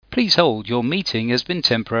Please hold, your meeting has been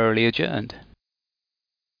temporarily adjourned.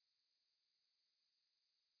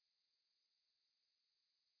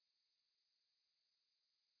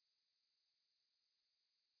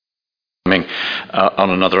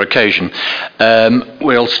 On another occasion.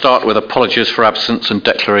 We'll start with apologies for absence and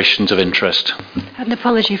declarations of interest. An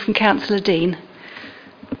apology from Councillor Dean.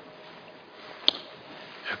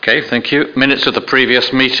 Okay, thank you. Minutes of the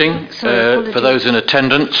previous meeting. For those in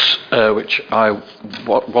attendance, which I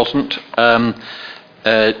wasn't,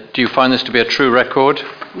 do you find this to be a true record?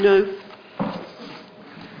 No.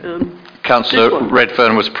 Councillor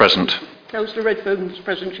Redfern was present. Councillor Redfern was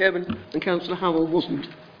present, Chairman, and Councillor Howell wasn't,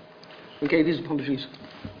 and gave his apologies.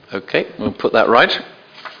 Okay, we'll put that right.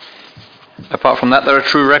 Apart from that, they're a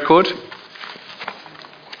true record.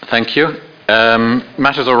 Thank you.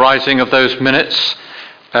 Matters arising of those minutes.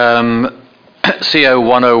 CO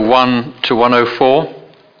 101 to 104.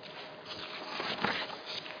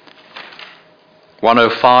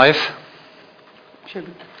 105.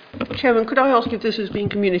 Chairman, could I ask if this has been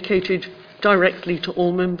communicated directly to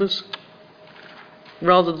all members,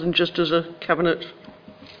 rather than just as a Cabinet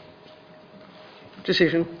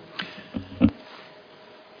decision?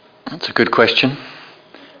 That's a good question,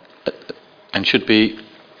 and should be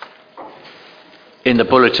in the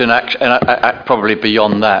bulletin, probably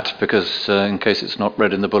beyond that, because in case it's not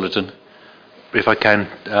read in the bulletin. If I can,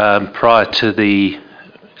 prior to the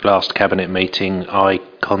last Cabinet meeting, I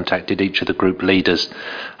contacted each of the group leaders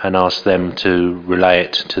and asked them to relay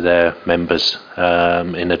it to their members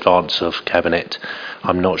in advance of Cabinet.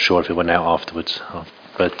 I'm not sure if it went out afterwards,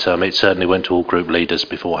 but it certainly went to all group leaders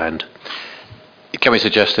beforehand. Can we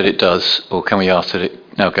suggest that it does, or can we ask that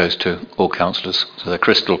it now goes to all councillors, so they're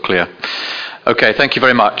crystal clear? Okay, thank you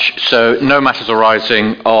very much. So no matters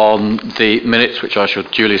arising on the minutes, which I shall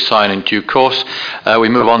duly sign in due course. We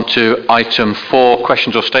move on to item 4,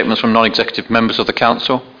 questions or statements from non-executive members of the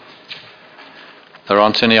council. There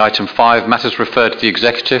aren't any. Item 5, matters referred to the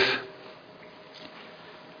executive.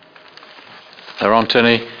 There aren't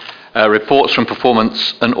any. Reports from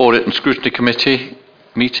Performance and Audit and Scrutiny Committee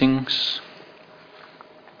meetings.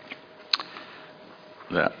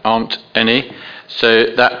 There aren't any. So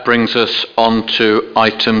that brings us on to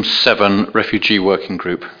item 7, Refugee Working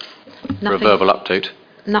Group, for a verbal update.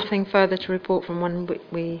 Nothing further to report from when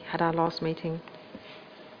we had our last meeting,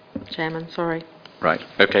 Chairman, sorry. Right,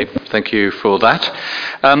 okay, thank you for that.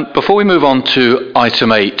 Before we move on to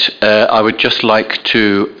item 8, I would just like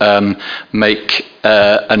to make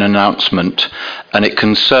an announcement, and it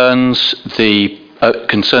concerns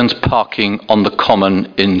parking on the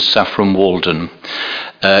common in Saffron Walden.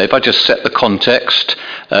 If I just set the context,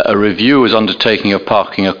 a review was undertaking of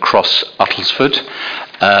parking across Uttlesford,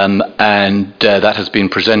 and that has been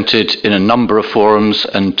presented in a number of forums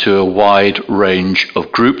and to a wide range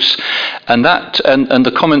of groups. And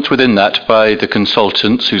the comments within that by the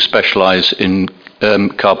consultants who specialise in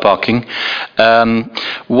car parking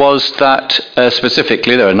was that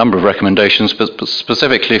specifically, there are a number of recommendations, but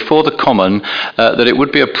specifically for the common, that it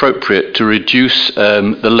would be appropriate to reduce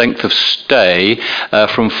the length of stay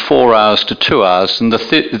from 4 hours to 2 hours. And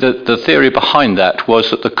the theory behind that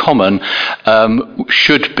was that the common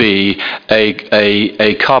should be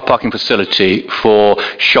a car parking facility for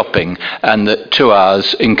shopping, and that 2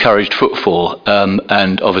 hours encouraged footfall.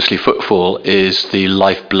 And obviously footfall is the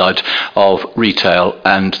lifeblood of retail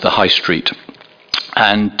and the high street.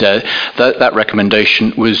 And that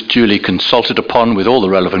recommendation was duly consulted upon with all the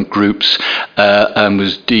relevant groups and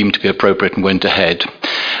was deemed to be appropriate and went ahead.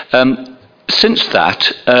 Since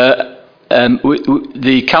that,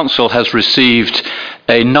 the council has received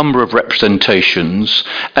a number of representations,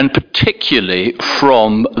 and particularly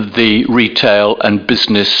from the retail and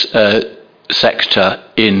business sector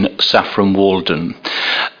in Saffron Walden.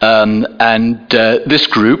 This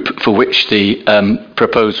group, for which the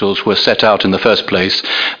proposals were set out in the first place,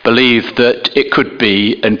 believe that it could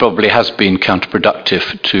be, and probably has been,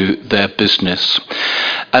 counterproductive to their business.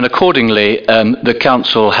 And accordingly, the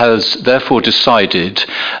council has therefore decided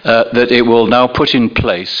that it will now put in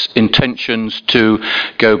place intentions to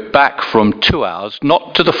go back from 2 hours,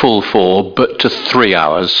 not to the full 4, but to 3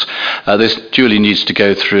 hours. This duly needs to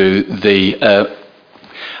go through the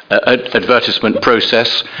advertisement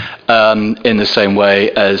process in the same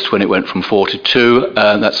way as when it went from 4 to 2.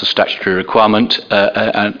 That's a statutory requirement,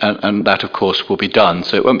 and that, of course, will be done.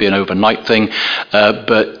 So it won't be an overnight thing,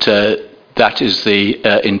 but that is the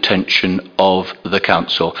intention of the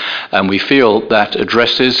council. And we feel that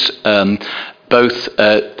addresses both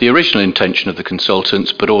the original intention of the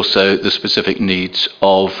consultants, but also the specific needs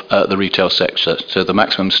of the retail sector. So the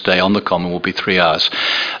maximum stay on the common will be 3 hours.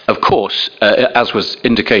 Of course, as was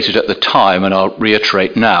indicated at the time, and I'll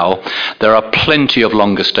reiterate now, there are plenty of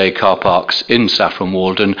longer stay car parks in Saffron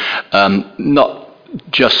Walden, not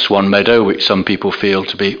just Swan Meadow, which some people feel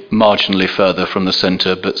to be marginally further from the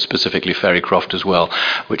centre, but specifically Ferrycroft as well,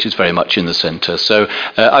 which is very much in the centre. So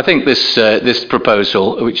I think this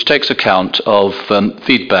proposal, which takes account of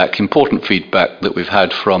feedback, important feedback that we've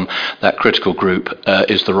had from that critical group,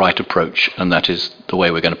 is the right approach, and that is the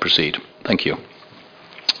way we're going to proceed. Thank you.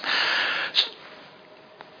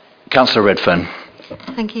 Councillor Redfern.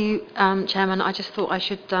 Thank you, Chairman. I just thought I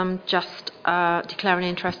should declare an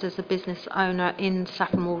interest as a business owner in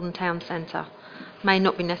Saffron Walden Town Centre. May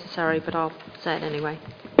not be necessary, but I'll say it anyway.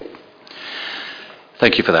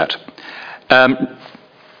 Thank you for that.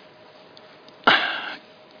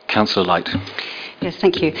 Councillor Light. Yes,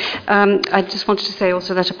 thank you. I just wanted to say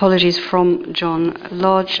also that apologies from John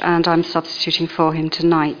Lodge, and I'm substituting for him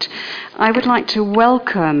tonight. I would like to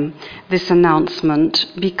welcome this announcement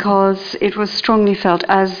because it was strongly felt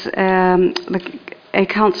as a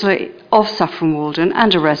councillor of Saffron Walden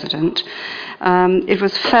and a resident. It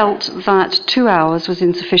was felt that 2 hours was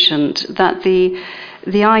insufficient, that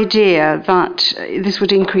the idea that this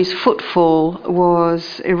would increase footfall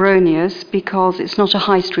was erroneous because it's not a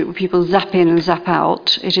high street where people zap in and zap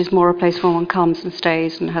out. It is more a place where one comes and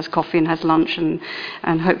stays and has coffee and has lunch and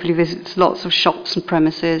hopefully visits lots of shops and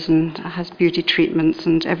premises and has beauty treatments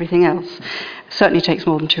and everything else. Certainly takes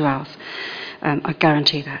more than 2 hours. I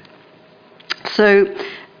guarantee that. So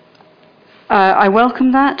I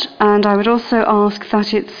welcome that, and I would also ask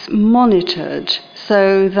that it's monitored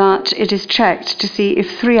so that it is checked to see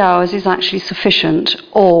if 3 hours is actually sufficient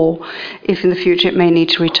or if in the future it may need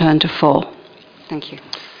to return to 4. Thank you.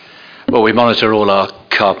 Well, we monitor all our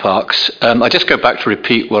car parks. I just go back to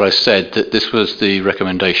repeat what I said, that this was the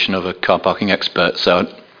recommendation of a car parking expert, so I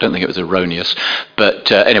don't think it was erroneous.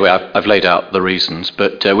 But anyway, I've laid out the reasons.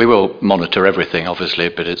 But we will monitor everything, obviously,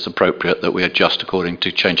 but it's appropriate that we adjust according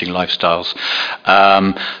to changing lifestyles.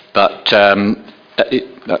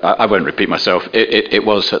 I won't repeat myself. It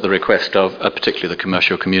was at the request of particularly the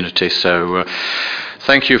commercial community. So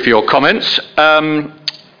thank you for your comments.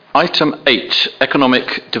 Item 8,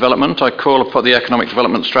 economic development. I call upon the economic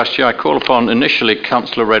development strategy. I call upon initially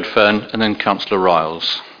Councillor Redfern and then Councillor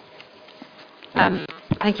Riles.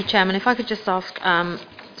 Thank you, Chairman. If I could just ask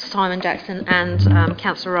Simon Jackson and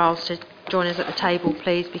Councillor Riles to join us at the table,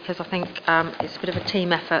 please, because I think it's a bit of a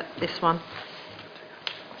team effort, this one.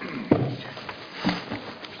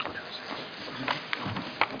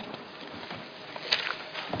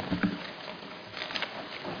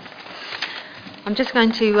 I'm just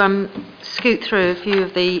going to scoot through a few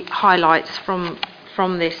of the highlights from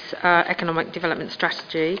this economic development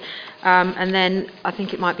strategy, and then I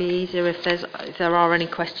think it might be easier if there are any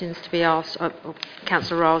questions to be asked.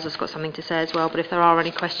 Councillor Riles has got something to say as well, but if there are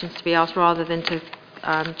any questions to be asked, rather than to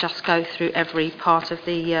just go through every part of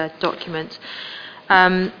the document.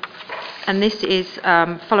 And this is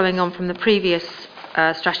following on from the previous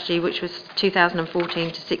strategy, which was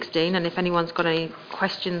 2014 to 16, and if anyone's got any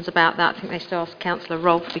questions about that, I think they should ask Councillor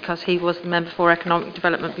Rolfe, because he was the member for economic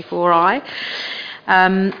development before I.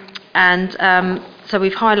 So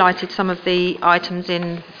we've highlighted some of the items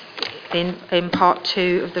in part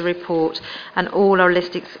 2 of the report, and all are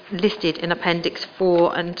listed in Appendix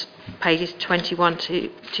 4 and pages 21 to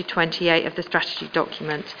 28 of the strategy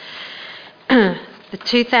document. The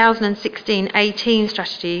 2016-18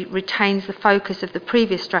 strategy retains the focus of the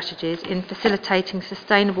previous strategies in facilitating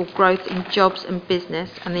sustainable growth in jobs and business,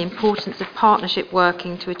 and the importance of partnership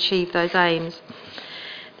working to achieve those aims.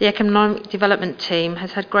 The Economic Development Team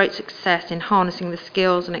has had great success in harnessing the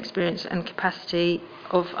skills and experience and capacity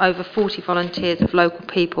of over 40 volunteers of local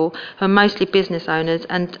people who are mostly business owners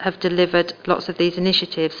and have delivered lots of these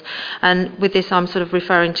initiatives. And with this, I'm sort of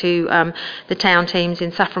referring to the town teams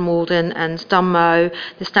in Saffron Walden and Dunmow,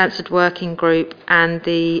 the Stansted Working Group, and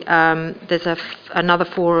there's a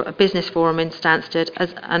business forum in Stansted,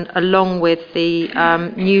 and along with the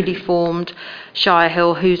newly formed Shire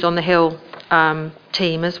Hill Who's on the Hill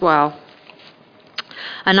team as well.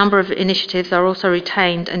 A number of initiatives are also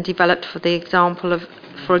retained and developed for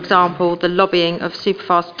example, the lobbying of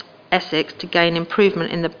Superfast Essex to gain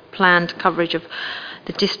improvement in the planned coverage of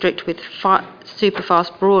the district with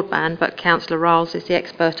Superfast broadband, but Councillor Riles is the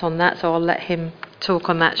expert on that, so I'll let him talk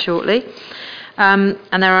on that shortly.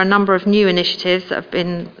 And there are a number of new initiatives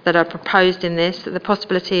that are proposed in this. The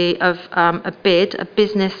possibility of a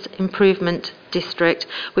business improvement district,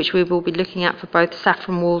 which we will be looking at for both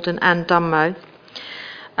Saffron Walden and Dunmow.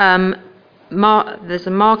 There's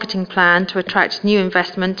a marketing plan to attract new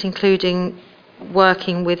investment, including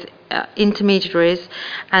working with intermediaries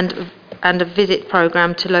and a visit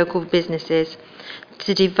programme to local businesses,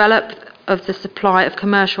 to develop of the supply of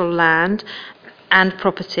commercial land and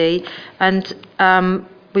property, and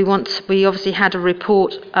we obviously had a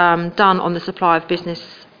report done on the supply of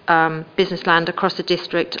business land across the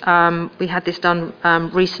district. We had this done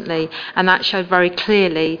recently, and that showed very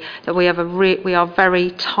clearly that we are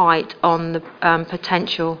very tight on the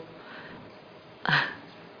potential.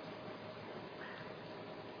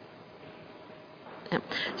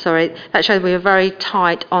 That showed we are very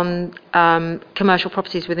tight on commercial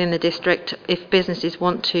properties within the district if businesses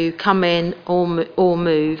want to come in or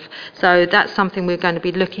move. So that's something we're going to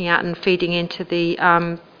be looking at and feeding into the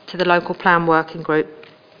local plan working group.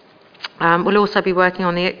 We'll also be working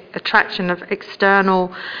on the attraction of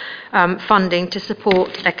external funding to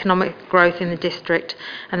support economic growth in the district,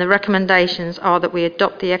 and the recommendations are that we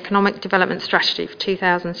adopt the Economic Development Strategy for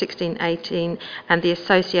 2016-18 and the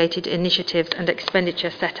associated initiatives and expenditure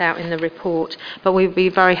set out in the report. But we'd be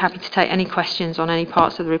very happy to take any questions on any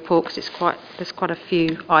parts of the report, because there's quite a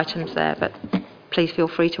few items there, but please feel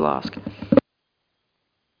free to ask.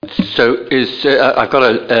 So I've got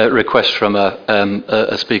a request from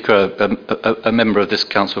a speaker, a member of this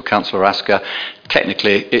council, Councillor Asker.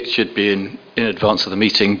 Technically, it should be in advance of the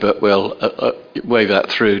meeting, but we'll wave that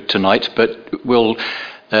through tonight. But will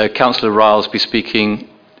Councillor Riles be speaking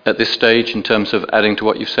at this stage in terms of adding to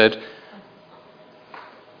what you've said?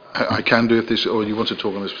 I can do or you want to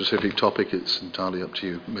talk on a specific topic, it's entirely up to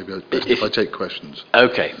you. Maybe if I take questions.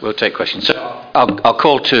 Okay, we'll take questions. So I'll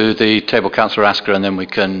call to the table Councillor Asker, and then we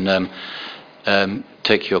can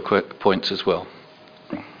take your points as well.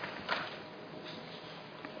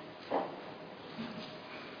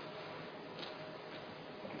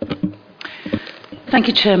 Thank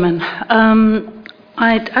you, Chairman.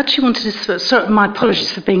 I actually wanted to, sorry, my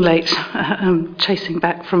apologies for being late, chasing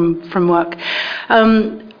back from work.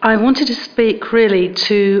 I wanted to speak really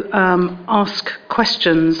to ask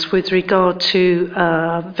questions with regard to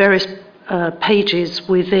various pages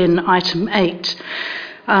within item 8.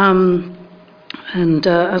 And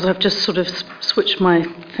as I've just sort of switched my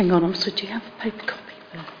thing on, so do you have a paper copy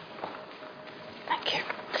there? Thank you.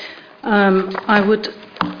 I would,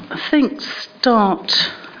 I think, start...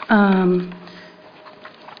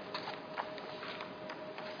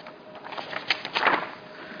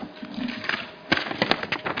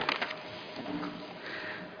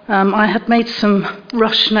 I had made some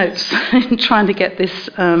rush notes in trying to get this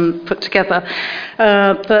put together,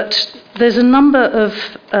 but there's a number of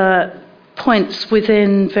points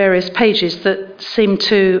within various pages that seem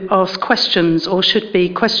to ask questions, or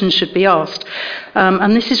questions should be asked,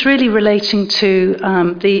 and this is really relating to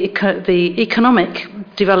the economic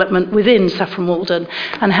development within Saffron Walden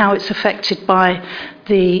and how it's affected by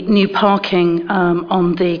the new parking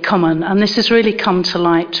on the common, and this has really come to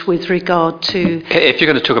light with regard to... If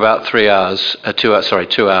you're going to talk about 2 hours,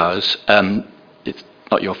 it's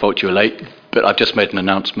not your fault you were late, but I've just made an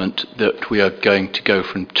announcement that we are going to go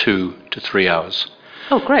from 2 to 3 hours.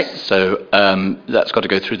 Oh, great. So that's got to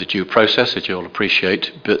go through the due process, which you'll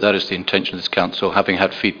appreciate, but that is the intention of this council, having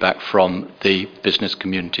had feedback from the business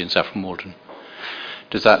community in Saffron Walden.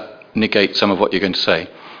 Does that negate some of what you're going to say?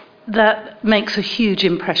 That makes a huge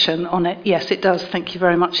impression on it. Yes, it does. Thank you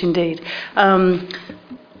very much indeed.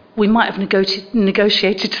 We might have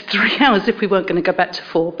negotiated 3 hours if we weren't going to go back to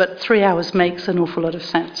 4, but 3 hours makes an awful lot of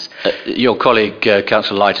sense. Your colleague,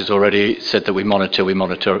 Councillor Light, has already said that we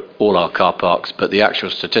monitor all our car parks, but the actual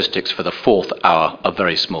statistics for the 4th hour are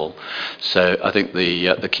very small. So I think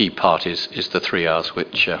the key part is the 3 hours,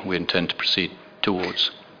 which we intend to proceed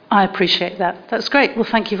towards. I appreciate that. That's great. Well,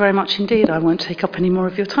 thank you very much indeed. I won't take up any more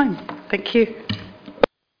of your time. Thank you.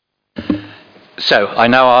 So I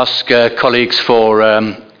now ask colleagues for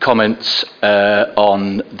comments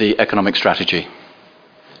on the economic strategy.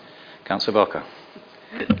 Councillor Barker.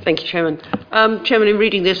 Thank you, Chairman. Chairman, in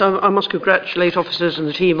reading this, I must congratulate officers and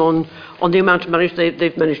the team on the amount of money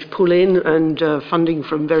they've managed to pull in and funding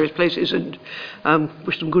from various places, and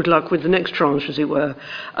wish them good luck with the next tranche, as it were.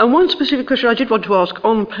 And one specific question I did want to ask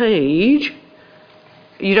on page...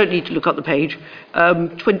 You don't need to look up the page.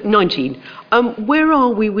 19. Where are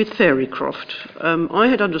we with Fairycroft? I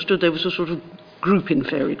had understood there was a sort of group in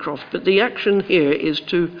Fairycroft, but the action here is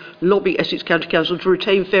to lobby Essex County Council to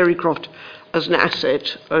retain Fairycroft as an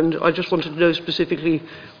asset, and I just wanted to know specifically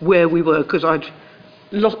where we were, because I'd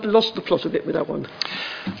lost the plot a bit with that one.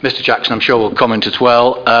 Mr. Jackson, I'm sure, will comment as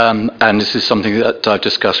well, and this is something that I've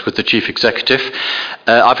discussed with the Chief Executive.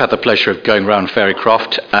 I've had the pleasure of going around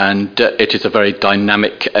Fairycroft, and it is a very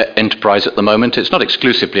dynamic enterprise at the moment. It's not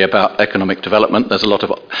exclusively about economic development. There's a lot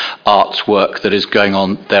of arts work that is going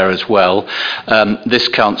on there as well. This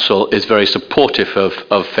council is very supportive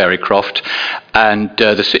of Fairycroft, and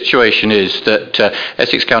the situation is that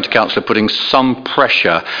Essex County Council are putting some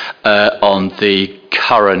pressure on the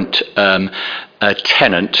current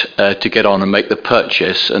tenant to get on and make the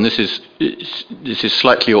purchase, and this is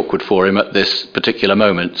slightly awkward for him at this particular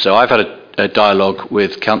moment. So I've had a dialogue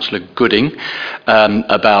with Councillor Gooding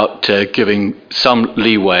about giving some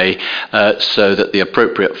leeway so that the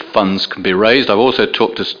appropriate funds can be raised. I've also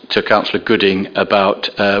talked to Councillor Gooding about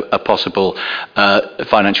a possible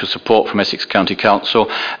financial support from Essex County Council,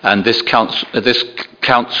 and this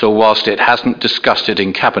council, whilst it hasn't discussed it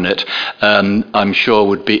in Cabinet, I'm sure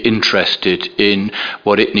would be interested in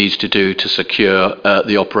what it needs to do to secure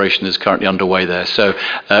the operation that's currently underway there. So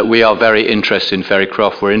we are very interested in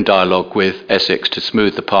Fairycroft. We're in dialogue with Essex to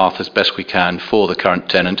smooth the path as best we can for the current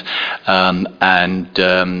tenant,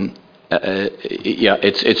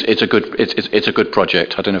 it's a good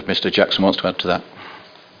project. I don't know if Mr. Jackson wants to add to that.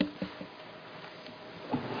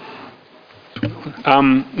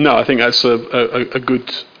 No, I think that's a good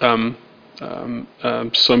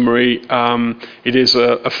summary. It is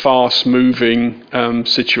a fast-moving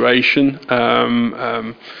situation.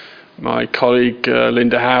 My colleague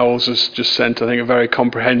Linda Howells has just sent, I think, a very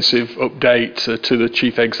comprehensive update to the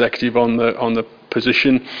Chief Executive on the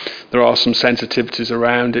position. There are some sensitivities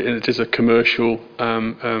around it, and it is a commercial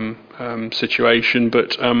situation,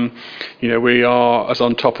 but we are as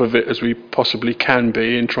on top of it as we possibly can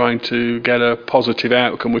be in trying to get a positive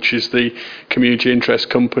outcome, which is the community interest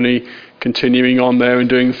company continuing on there and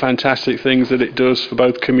doing fantastic things that it does for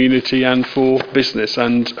both community and for business.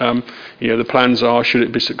 And the plans are, should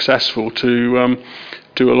it be successful, to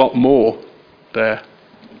do a lot more there.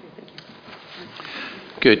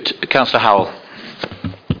 Good. Councillor Howell.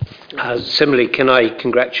 Similarly, can I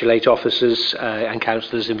congratulate officers and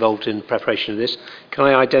councillors involved in the preparation of this? Can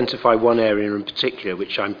I identify one area in particular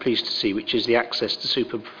which I'm pleased to see, which is the access to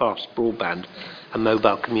super fast broadband and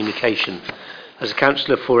mobile communication? As a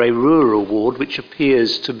councillor for a rural ward which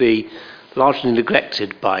appears to be largely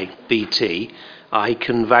neglected by BT, I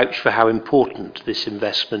can vouch for how important this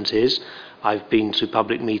investment is. I've been to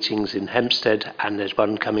public meetings in Hempstead, and there's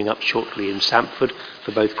one coming up shortly in Sandford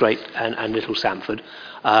for both Great and Little Sandford.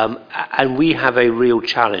 And we have a real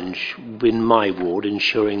challenge in my ward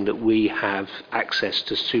ensuring that we have access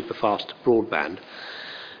to super fast broadband.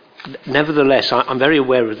 Nevertheless, I'm very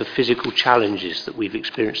aware of the physical challenges that we've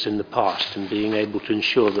experienced in the past and being able to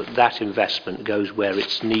ensure that that investment goes where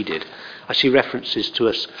it's needed. I see references to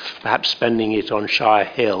us perhaps spending it on Shire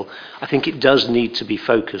Hill. I think it does need to be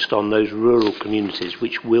focused on those rural communities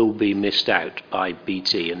which will be missed out by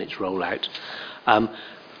BT and its rollout. And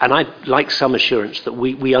I'd like some assurance that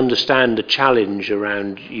we understand the challenge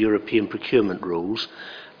around European procurement rules,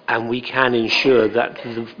 and we can ensure that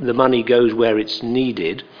the money goes where it's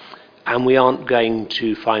needed, and we aren't going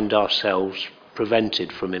to find ourselves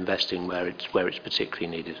prevented from investing where it's particularly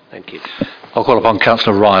needed. Thank you. I'll call upon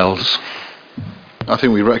Councillor Riles. I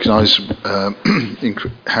think we recognise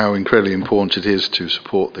how incredibly important it is to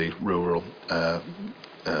support the rural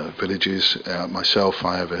villages. Myself,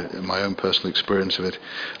 I have my own personal experience of it.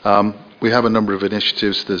 We have a number of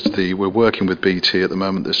initiatives. We're working with BT at the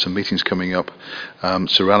moment. There's some meetings coming up.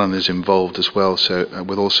 Sir Alan is involved as well, so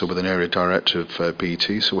with an area director of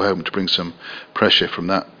BT. So we're hoping to bring some pressure from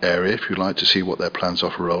that area, if you'd like to see what their plans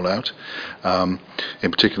are for rollout.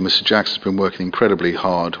 In particular, Mr. Jackson's been working incredibly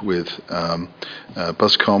hard with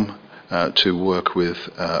Buscom to work with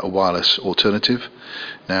a wireless alternative.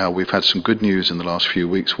 Now, we've had some good news in the last few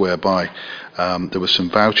weeks whereby there were some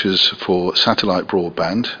vouchers for satellite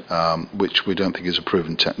broadband, which we don't think is a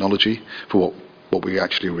proven technology for what we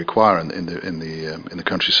actually require in the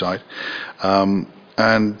countryside. And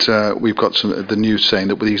we've got the news saying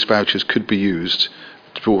that these vouchers could be used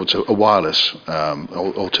towards a wireless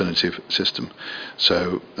alternative system.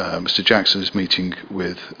 So Mr. Jackson is meeting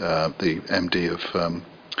with the MD of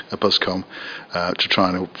Buscom to try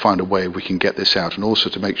and find a way we can get this out, and also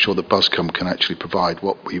to make sure that Buscom can actually provide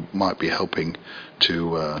what we might be helping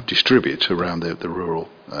to distribute around the rural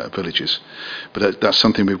villages. But that's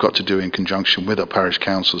something we've got to do in conjunction with our parish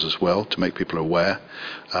councils as well, to make people aware.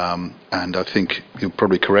 And I think, you'll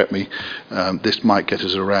probably correct me, this might get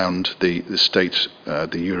us around the states,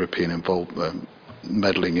 the European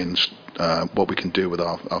meddling in what we can do with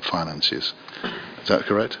our finances. Is that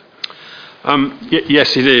correct?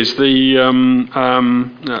 Yes, it is. The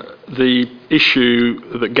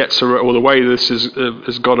issue that gets around, or the way this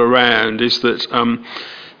has got around, is that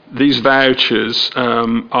these vouchers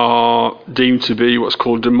are deemed to be what's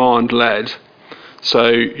called demand-led. So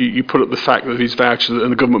you put up the fact that these vouchers,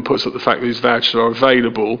 and the government puts up the fact that these vouchers are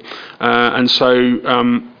available, and so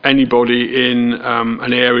anybody in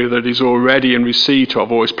an area that is already in receipt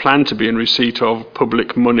of, or is planned to be in receipt of,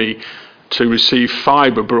 public money to receive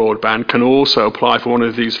fibre broadband can also apply for one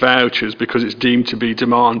of these vouchers, because it's deemed to be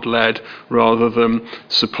demand-led rather than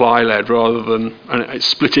supply-led, rather than, and it's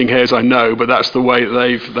splitting hairs, I know, but that's the way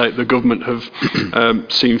that the government have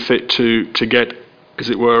seen fit to get,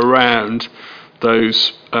 as it were, around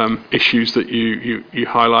those issues that you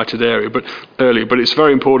highlighted earlier. But it's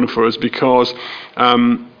very important for us because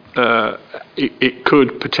it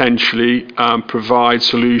could potentially provide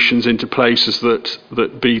solutions into places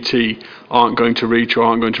that BT aren't going to reach, or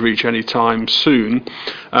aren't going to reach any time soon.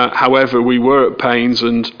 However, we were at pains,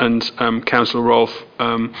 and Councillor Rolfe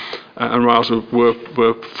and Riles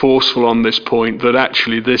were forceful on this point, that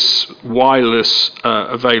actually this wireless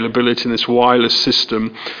availability and this wireless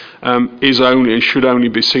system is only and should only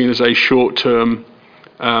be seen as a short-term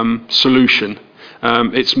solution.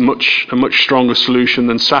 It's a much stronger solution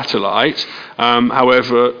than satellite.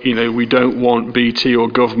 However, we don't want BT or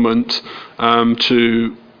government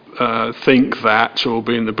to think that, or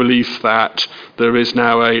be in the belief that there is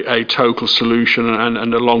now a total solution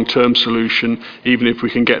and a long-term solution, even if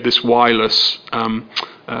we can get this wireless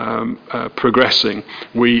progressing.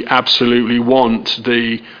 We absolutely want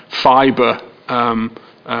the fibre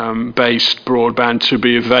based broadband to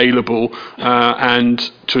be available and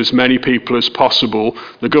to as many people as possible.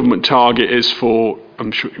 The government target is for,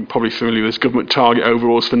 I'm sure you're probably familiar with this, government target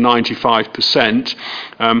overall is for 95%.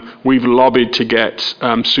 We've lobbied to get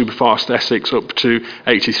Superfast Essex up to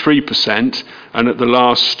 83%, and at the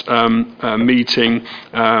last meeting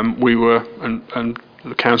we were, and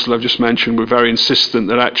the council I've just mentioned, were very insistent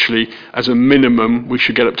that actually, as a minimum, we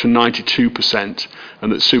should get up to 92%,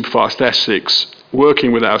 and that Superfast Essex,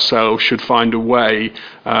 working with ourselves, should find a way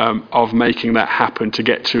of making that happen to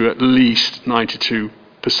get to at least 92%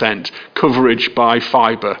 coverage by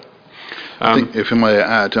fibre. I think, if I may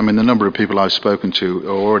add, the number of people I've spoken to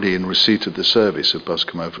are already in receipt of the service of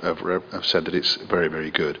Buscombe have said that it's very, very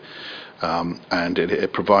good. And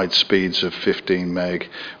it provides speeds of 15 meg,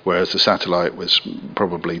 whereas the satellite was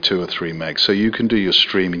probably 2 or 3 meg. So you can do your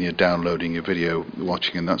streaming, your downloading, your video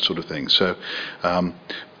watching, and that sort of thing. So,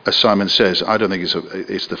 as Simon says, I don't think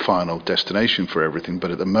it's the final destination for everything, but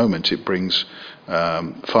at the moment it brings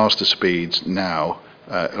faster speeds now,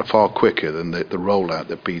 far quicker than the rollout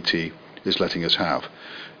that BT is letting us have.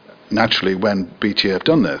 Naturally, when BT have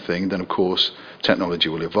done their thing, then of course technology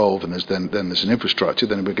will evolve, and there's an infrastructure,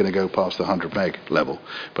 then we're going to go past the 100 meg level.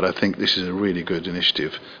 But I think this is a really good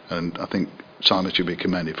initiative, and I think Simon should be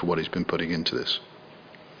commended for what he's been putting into this.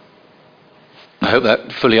 I hope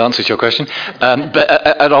that fully answers your question.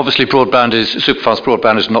 But obviously superfast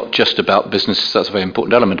broadband is not just about business. That's a very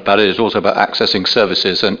important element about it. It's also about accessing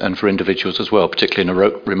services and for individuals as well, particularly in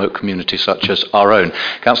a remote community such as our own.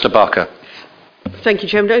 Councillor Barker. Thank you,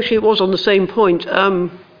 Chairman. Actually, it was on the same point.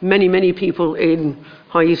 Many people in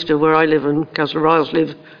High Easter, where I live and Councillor Riles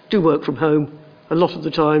live, do work from home a lot of the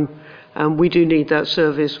time. We do need that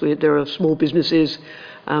service. There are small businesses,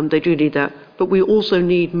 they do need that. But we also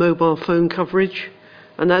need mobile phone coverage.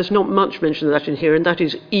 And there's not much mention of that in here, and that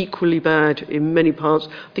is equally bad in many parts.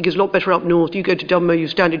 I think it's a lot better up north. You go to Dunmow, you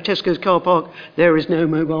stand in Tesco's car park, there is no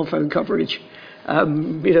mobile phone coverage.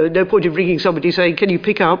 No point in ringing somebody saying, can you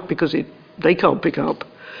pick up? Because they can't pick up.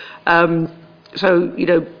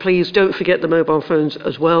 So, please don't forget the mobile phones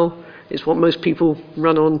as well. It's what most people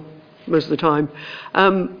run on most of the time.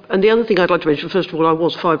 And the other thing I'd like to mention, first of all, I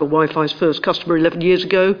was Fibre Wi-Fi's first customer 11 years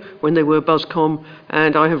ago when they were Buscombe,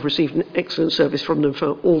 and I have received an excellent service from them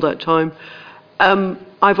for all that time.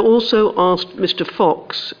 I've also asked Mr.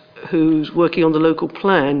 Fox, who's working on the local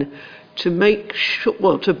plan, to make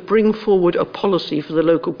sure, to bring forward a policy for the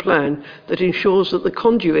local plan that ensures that the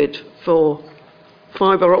conduit for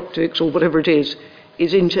fibre optics, or whatever it is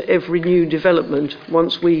into every new development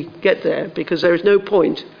once we get there, because there is no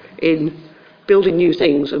point in building new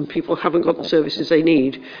things and people haven't got the services they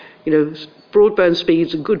need. Broadband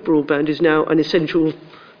speeds and good broadband is now an essential,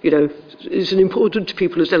 is as important to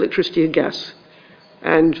people as electricity and gas.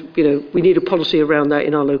 And, we need a policy around that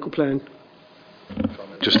in our local plan.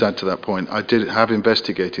 just add to that point. I did have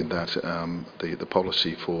investigated that, the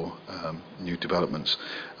policy for new developments.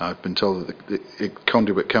 I've been told that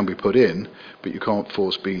conduit can be put in, but you can't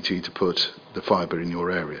force BT to put the fibre in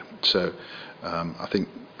your area. So I think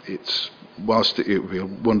whilst it would be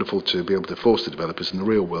wonderful to be able to force the developers in the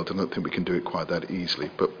real world, I don't think we can do it quite that easily.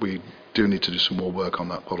 But we do need to do some more work on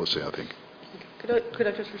that policy, I think. Could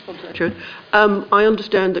I just respond to that, Chair? I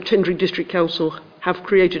understand that Tendring District Council have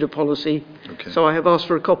created a policy, so I have asked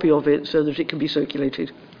for a copy of it so that it can be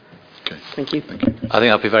circulated. Okay. Thank you. Thank you. I think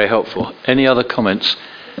that'd be very helpful. Any other comments?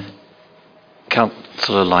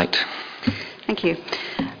 Councillor Light. Thank you.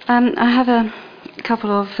 I have a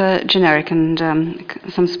couple of generic and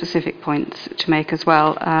some specific points to make as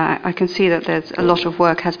well. I can see that there's a lot of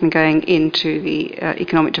work has been going into the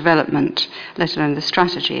economic development, let alone the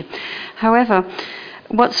strategy. However,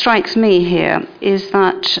 what strikes me here is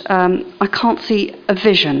that I can't see a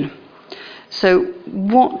vision. So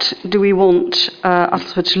what do we want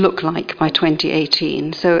Uttlesford to look like by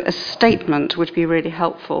 2018? So a statement would be really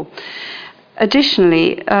helpful.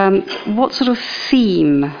 Additionally, what sort of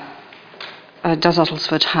theme does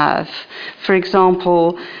Uttlesford have? For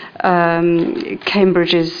example,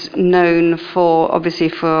 Cambridge is known obviously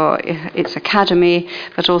for its academy,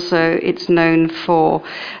 but also it's known for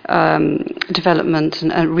development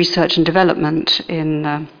and research and development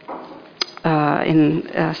in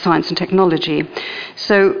science and technology.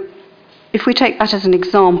 So if we take that as an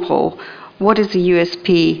example, what is the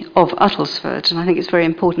USP of Uttlesford? And I think it's very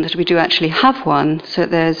important that we do actually have one, so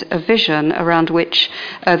there's a vision around which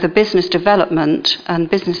the business development and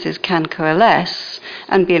businesses can coalesce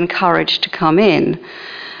and be encouraged to come in.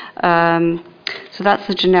 So that's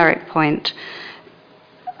the generic point.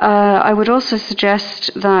 I would also suggest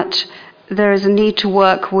that there is a need to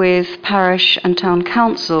work with parish and town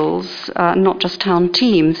councils, not just town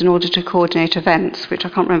teams, in order to coordinate events, which I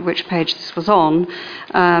can't remember which page this was on.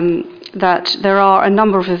 That there are a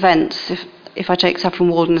number of events, if I take Saffron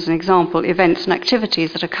Walden as an example, events and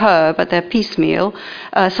activities that occur, but they're piecemeal.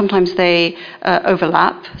 Sometimes they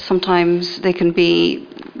overlap, sometimes they can be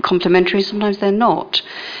complementary, sometimes they're not.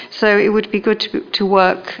 So it would be good to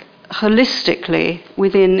work holistically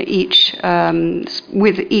within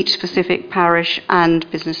with each specific parish and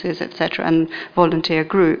businesses, etc., and volunteer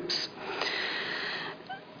groups.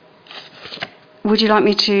 Would you like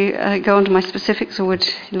me to go on to my specifics, or would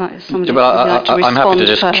you like somebody like to respond? I'm happy to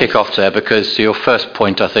just first? kick off there, because your first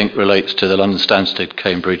point, I think, relates to the London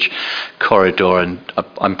Stansted-Cambridge corridor, and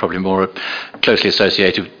I'm probably more closely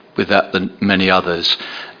associated with that than many others.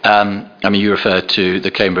 I mean, you refer to the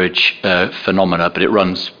Cambridge phenomena, but it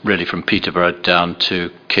runs really from Peterborough down to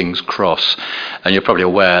King's Cross, and you're probably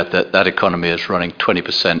aware that that economy is running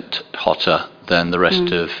 20% hotter than the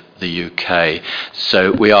rest of the UK.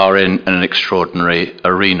 So we are in an extraordinary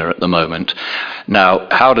arena at the moment. Now,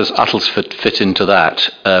 how does Uttlesford fit into that?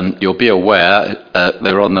 You'll be aware,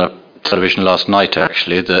 they were on the television last night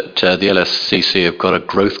actually, that the LSCC have got a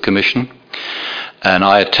growth commission, and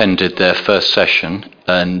I attended their first session,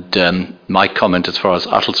 and my comment as far as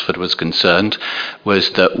Uttlesford was concerned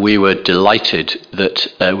was that we were delighted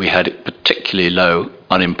that we had particularly low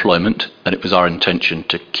unemployment, and it was our intention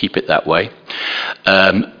to keep it that way,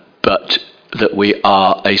 but that we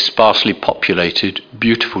are a sparsely populated,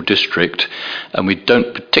 beautiful district, and we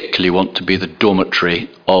don't particularly want to be the dormitory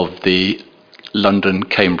of the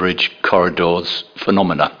London-Cambridge corridors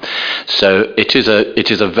phenomena. So it is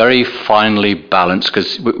a very finely balanced,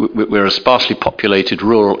 because we're a sparsely populated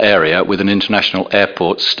rural area with an international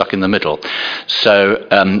airport stuck in the middle. So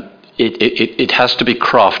it has to be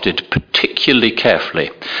crafted particularly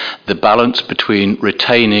carefully, the balance between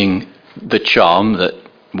retaining the charm that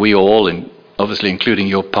we all, and obviously including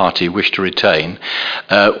your party, wish to retain,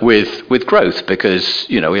 with growth, because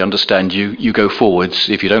we understand you go forwards.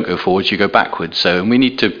 If you don't go forwards, you go backwards. So we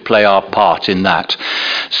need to play our part in that.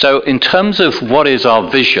 So in terms of what is our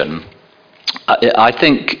vision, I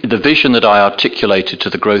think the vision that I articulated to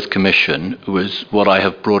the Growth Commission was what I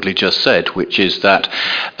have broadly just said, which is that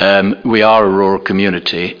we are a rural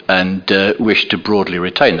community and wish to broadly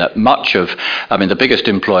retain that. The biggest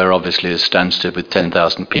employer obviously is Stansted with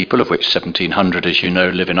 10,000 people, of which 1,700, as you know,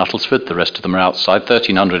 live in Uttlesford. The rest of them are outside,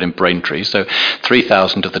 1,300 in Braintree, so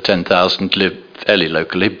 3,000 of the 10,000 live fairly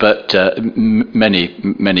locally, but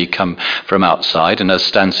many come from outside. And as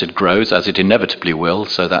Stansted grows, as it inevitably will,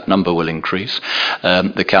 so that number will increase.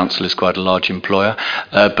 The council is quite a large employer,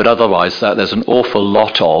 but otherwise there's an awful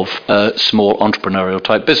lot of small entrepreneurial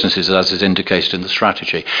type businesses, as is indicated in the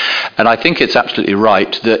strategy. And I think it's absolutely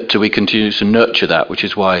right that we continue to nurture that, which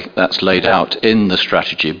is why that's laid out in the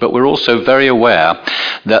strategy. But we're also very aware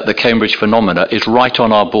that the Cambridge phenomena is right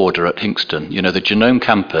on our border at Hinxton. The Genome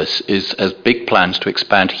campus has big plans to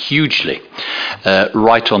expand hugely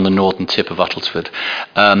right on the northern tip of Uttlesford.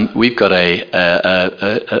 We've got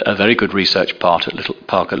a very good research park at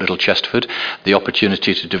Little Chesterford. The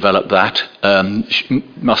opportunity to develop that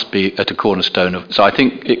must be at a cornerstone of. So I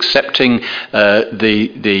think accepting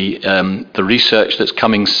the research that's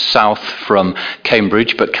coming south from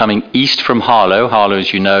Cambridge, but coming east from Harlow. Harlow,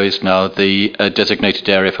 as you know, is now the designated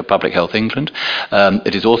area for Public Health England.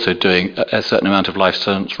 It is also doing a certain amount of life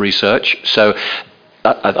science research. So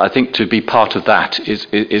I think to be part of that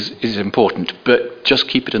is important, but just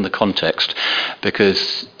keep it in the context,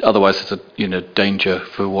 because otherwise there's a danger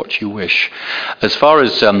for what you wish. As far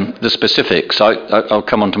as the specifics, I'll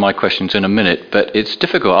come on to my questions in a minute, but it's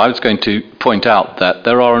difficult. I was going to point out that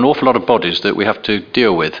there are an awful lot of bodies that we have to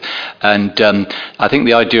deal with, and I think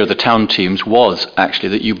the idea of the town teams was actually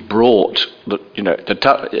that you brought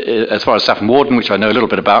as far as Saffron Walden, which I know a little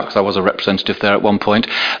bit about because I was a representative there at one point,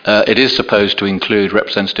 it is supposed to include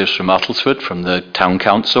representatives from Uttlesford, from the town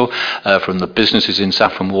council, from the businesses in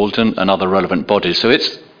Saffron Walden and other relevant bodies. So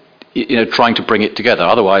it's trying to bring it together.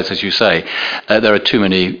 Otherwise, as you say, there are too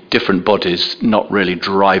many different bodies not really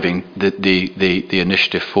driving the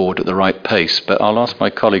initiative forward at the right pace. But I'll ask my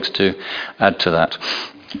colleagues to add to that.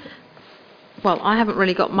 Well, I haven't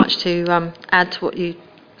really got much to add to what you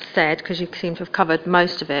said, because you seem to have covered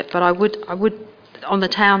most of it. But I would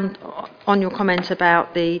on your comment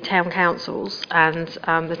about the town councils and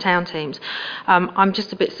the town teams, I'm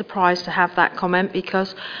just a bit surprised to have that comment,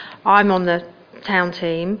 because I'm on the town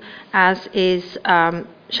team, as is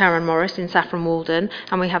Sharon Morris in Saffron Walden,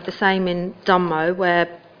 and we have the same in Dunmow,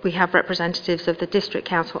 where we have representatives of the district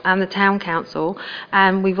council and the town council,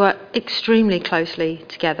 and we work extremely closely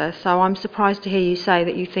together. So I'm surprised to hear you say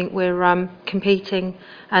that you think we're competing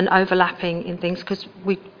and overlapping in things, because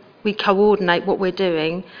we coordinate what we're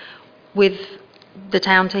doing with the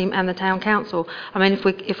town team and the town council. I mean,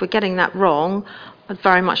 if we're getting that wrong, I'd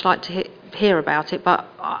very much like to hear about it, but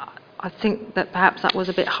I think that perhaps that was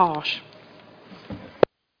a bit harsh.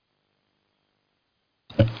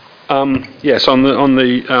 Yes, on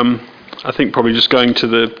the I think probably just going to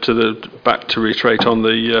the back to reiterate on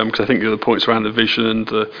the because I think the other points around the vision and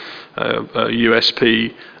the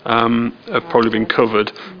USP have probably been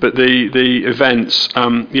covered. But the events,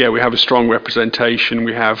 we have a strong representation.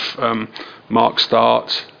 We have Mark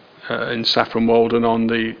Start in Saffron Walden on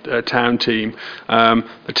the town team.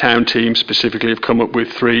 The town team specifically have come up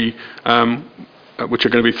with three, which are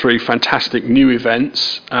going to be three fantastic new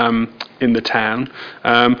events in the town,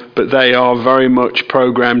 but they are very much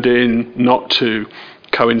programmed in not to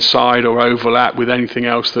coincide or overlap with anything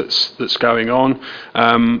else that's going on.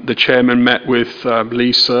 The chairman met with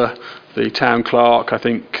Lisa, the town clerk, I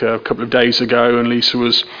think a couple of days ago, and Lisa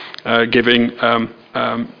was giving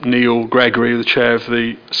Neil Gregory, the chair of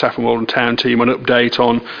the Saffron Walden town team, an update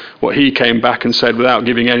on what he came back and said, without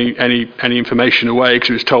giving any information away, because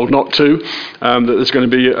he was told not to, that there's going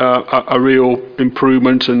to be a real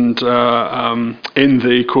improvement and in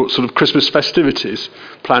the sort of Christmas festivities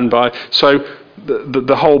planned by. So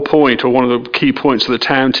the whole point, or one of the key points of the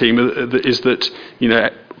town team, is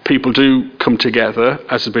that people do come together,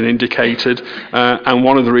 as has been indicated, and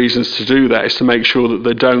one of the reasons to do that is to make sure that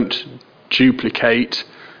they don't duplicate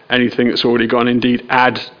anything that's already gone, indeed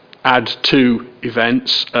add to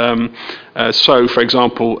events. So, for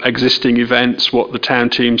example, existing events, what the town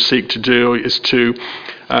teams seek to do is to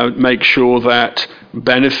make sure that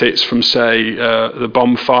benefits from, say, the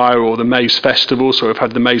bonfire or the Maze Festival, so we've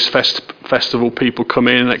had the Maze Festival people come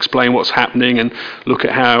in and explain what's happening and look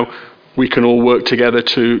at how we can all work together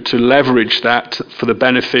to leverage that for the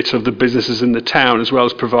benefit of the businesses in the town, as well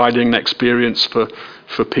as providing an experience for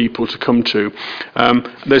people to come to.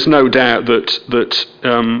 There's no doubt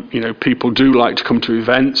that people do like to come to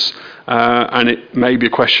events, and it may be a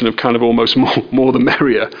question of kind of almost more the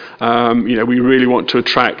merrier. We really want to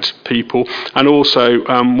attract people, and also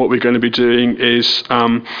what we're going to be doing is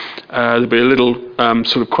there'll be a little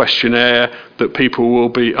sort of questionnaire that people will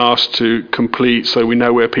be asked to complete, so we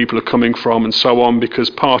know where people are coming from and so on, because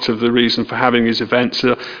part of the reason for having these events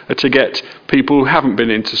are to get people who haven't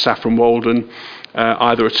been into Saffron Walden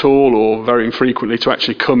either at all or very infrequently to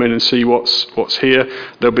actually come in and see what's here.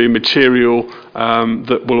 There'll be material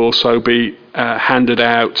that will also be handed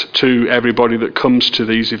out to everybody that comes to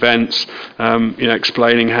these events,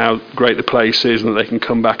 explaining how great the place is and that they can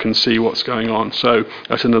come back and see what's going on. So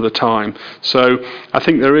at another time. So I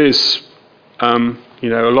think there is, a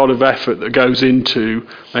lot of effort that goes into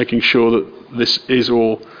making sure that this is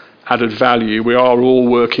all added value. We are all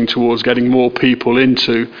working towards getting more people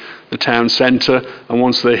into the town centre, and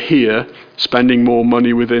once they're here, spending more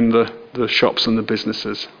money within the shops and the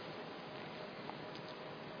businesses.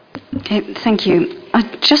 Okay, thank you.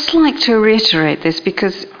 I'd just like to reiterate this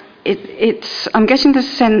because I'm getting the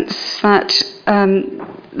sense that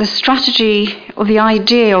the strategy or the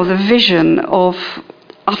idea or the vision of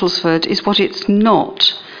Uttlesford is what it's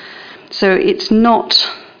not. So it's not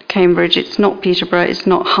Cambridge, it's not Peterborough, it's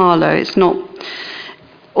not Harlow, it's not,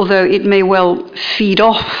 although it may well feed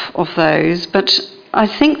off of those, but I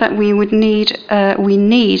think that we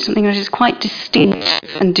need something that is quite distinct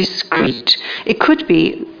and discrete. It could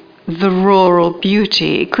be the rural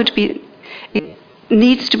beauty. It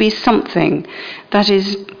needs to be something that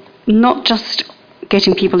is not just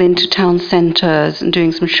getting people into town centres and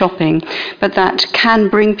doing some shopping, but that can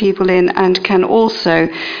bring people in and can also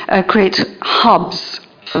create hubs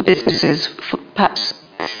for businesses, for perhaps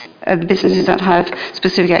businesses that have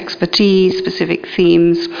specific expertise, specific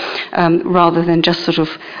themes, rather than just sort of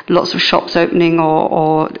lots of shops opening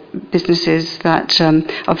or businesses that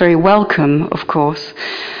are very welcome, of course,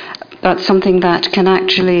 but something that can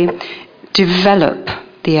actually develop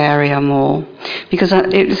the area more. Because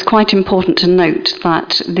it is quite important to note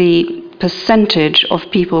that the percentage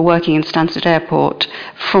of people working in Stansted Airport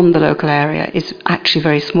from the local area is actually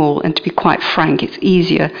very small, and to be quite frank, it's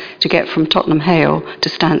easier to get from Tottenham Hale to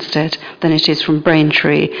Stansted than it is from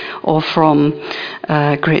Braintree or from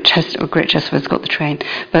Great Chester. Great Chesterford's got the train,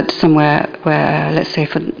 but somewhere where, let's say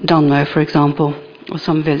for Dunmow, for example, or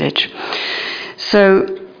some village. So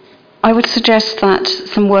I would suggest that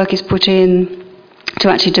some work is put in to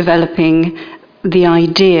actually developing the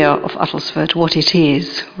idea of Uttlesford, what it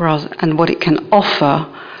is, and what it can offer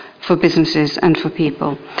for businesses and for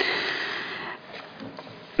people.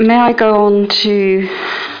 May I go on to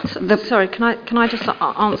Sorry, can I just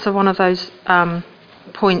answer one of those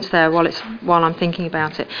points there while I'm thinking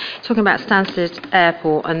about it? Talking about Stansted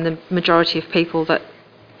Airport and the majority of people that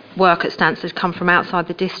work at Stansted come from outside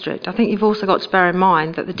the district. I think you've also got to bear in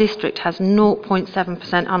mind that the district has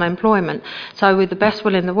 0.7% unemployment. So with the best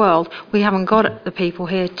will in the world, we haven't got the people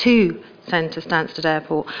here to send to Stansted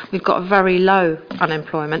Airport. We've got a very low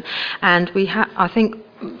unemployment, and I think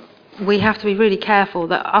we have to be really careful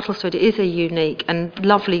that Uttlesford is a unique and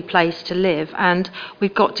lovely place to live, and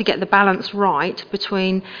we've got to get the balance right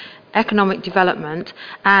between economic development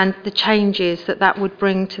and the changes that would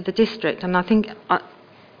bring to the district. And I think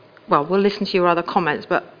well, we'll listen to your other comments,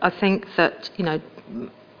 but I think that,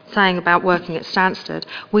 saying about working at Stansted,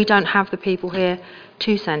 we don't have the people here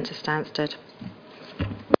to send to Stansted.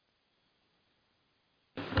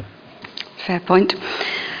 Fair point.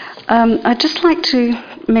 I'd just like to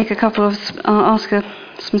make ask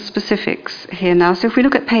some specifics here now. So if we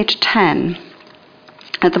look at page 10,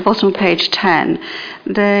 at the bottom of page 10,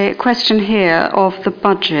 the question here of the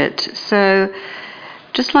budget. So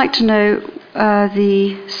just like to know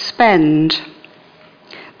the spend.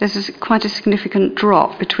 There's quite a significant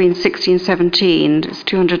drop between 16 and 17. It's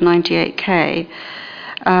 298k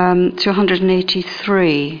to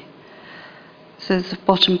 183. So there's the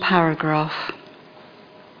bottom paragraph.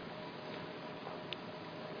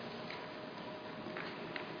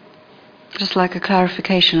 Just like a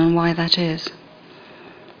clarification on why that is.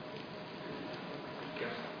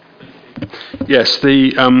 Yes,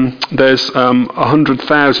 there's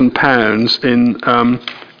 £100,000 in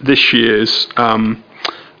this year's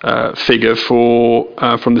figure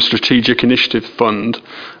from the Strategic Initiative Fund,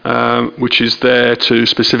 which is there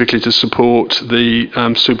specifically to support the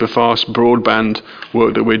superfast broadband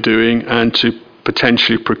work that we're doing and to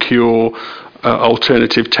potentially procure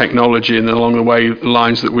alternative technology and along the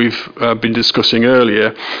lines that we've been discussing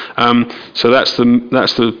earlier. So that's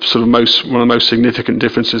the sort of one of the most significant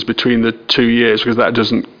differences between the 2 years, because that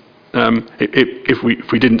doesn't if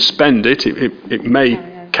we didn't spend it, it may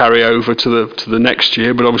carry over to the next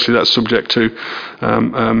year, but obviously that's subject to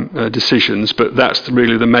decisions. But that's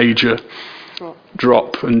really the major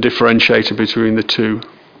drop and differentiator between the two.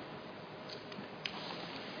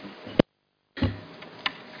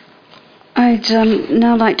 I'd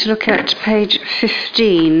now like to look at page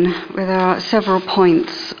 15, where there are several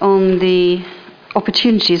points on the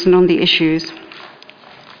opportunities and on the issues.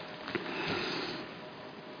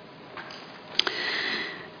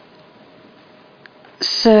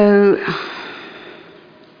 So,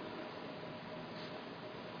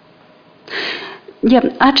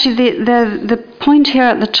 yeah, actually, the point here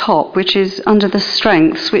at the top, which is under the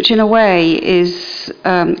strengths, which in a way is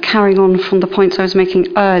carrying on from the points I was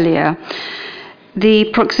making earlier. The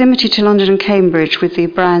proximity to London and Cambridge with the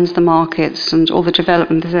brands, the markets, and all the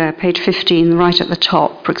development there, page 15, right at the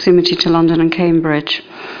top, proximity to London and Cambridge.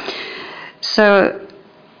 So,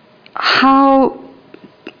 how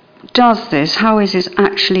is this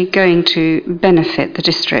actually going to benefit the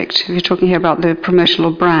district? You're talking here about the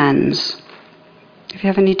promotional brands. If you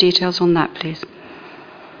have any details on that, please.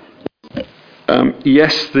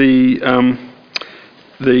 Yes,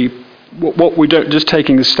 what we don't, just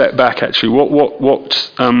taking a step back actually, what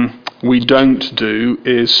we don't do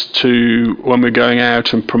is to, when we're going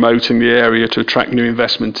out and promoting the area to attract new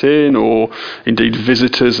investment in, or indeed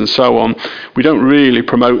visitors and so on, we don't really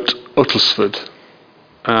promote Uttlesford.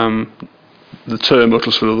 The term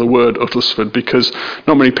Uttlesford or the word Uttlesford, because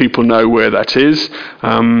not many people know where that is,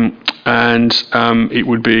 and it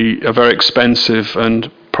would be a very expensive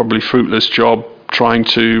and probably fruitless job trying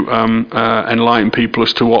to enlighten people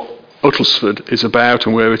as to what Uttlesford is about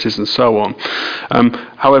and where it is and so on.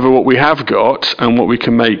 However, what we have got and what we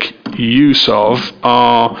can make use of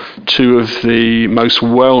are two of the most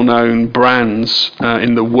well-known brands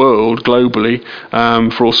in the world globally,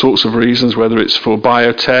 for all sorts of reasons, whether it's for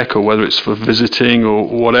biotech or whether it's for visiting or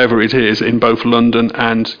whatever it is, in both London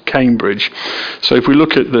and Cambridge. So if we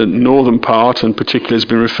look at the northern part, and particularly has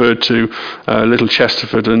been referred to Little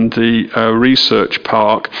Chesterford and the research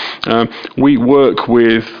park, we work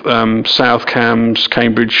with South Cambs,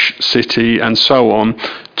 Cambridge City and so on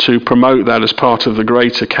to promote that as part of the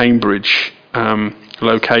greater Cambridge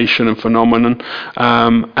location and phenomenon,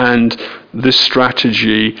 and this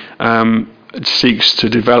strategy seeks to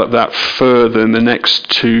develop that further in the next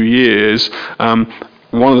 2 years.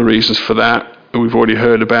 One of the reasons for that, we've already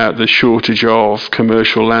heard about the shortage of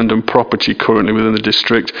commercial land and property currently within the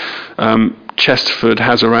district. Chesterford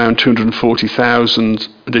has around 240,000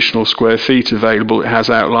 additional square feet available. It has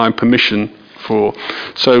outline permission for.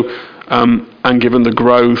 So, and given the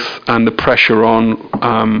growth and the pressure on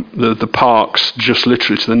the parks just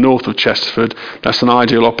literally to the north of Chesterford, that's an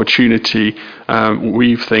ideal opportunity,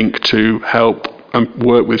 we think, to help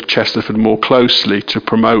work with Chesterford more closely to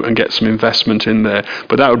promote and get some investment in there.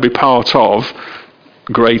 But that would be part of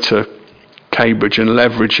greater Cambridge and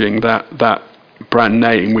leveraging that brand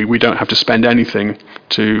name. We don't have to spend anything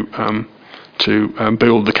to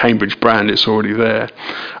build the Cambridge brand. It's already there.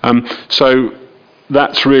 So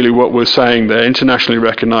that's really what we're saying there. Internationally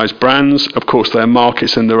recognised brands, of course, they're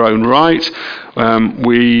markets in their own right.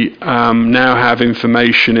 We now have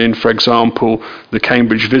information in, for example, the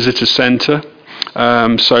Cambridge Visitor Centre,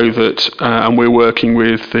 so that, and we're working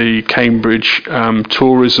with the Cambridge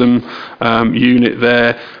tourism unit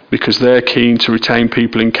there, because they're keen to retain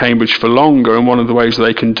people in Cambridge for longer, and one of the ways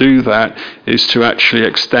they can do that is to actually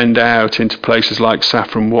extend out into places like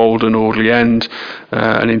Saffron Walden, Audley End,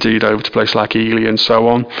 and indeed over to places like Ely and so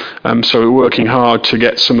on. So we're working hard to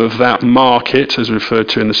get some of that market, as referred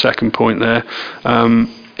to in the second point there,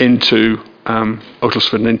 into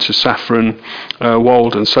Uttlesford and into Saffron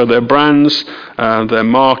Walden. So they're brands, they're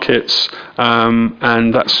markets,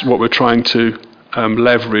 and that's what we're trying to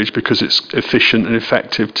leverage, because it's efficient and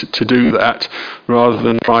effective to do that, rather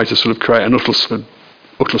than try to sort of create an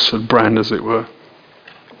Uttlesford brand, as it were.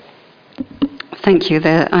 Thank you.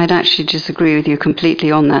 I'd actually disagree with you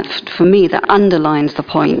completely on that. For me, that underlines the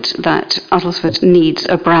point that Uttlesford needs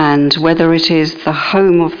a brand, whether it is the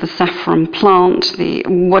home of the saffron plant,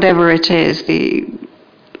 whatever it is,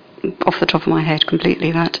 off the top of my head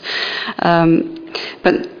completely that.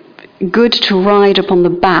 But good to ride upon the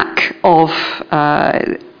back of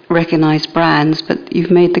recognised brands, but you've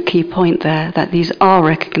made the key point there that these are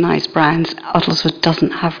recognised brands. Uttlesford doesn't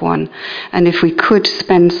have one, and if we could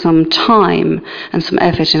spend some time and some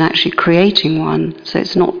effort in actually creating one, so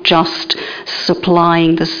it's not just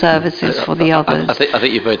supplying the services for the others. I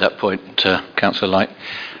think you've made that point, Councillor Light,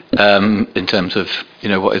 in terms of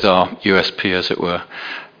what is our USP, as it were.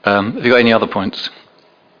 Have you got any other points?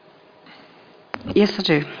 Yes, I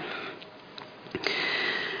do.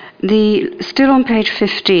 Still on page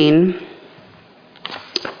 15,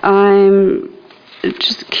 I'm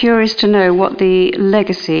just curious to know what the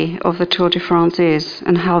legacy of the Tour de France is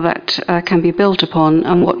and how that can be built upon,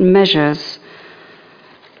 and what measures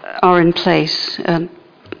are in place to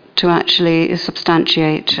actually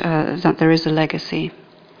substantiate that there is a legacy.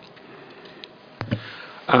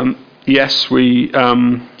 Yes,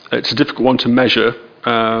 it's a difficult one to measure,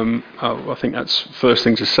 I think that's the first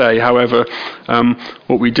thing to say. However,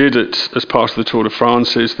 what we did as part of the Tour de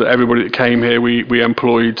France is that everybody that came here, we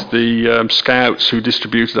employed the scouts who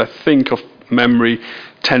distributed, I think, off memory,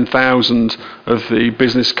 10,000 of the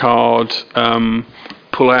business card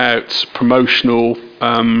pull-outs, promotional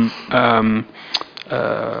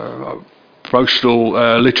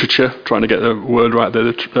literature, trying to get the word right there,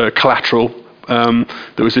 the collateral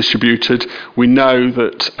that was distributed. We know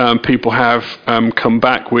that people have come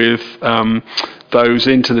back with those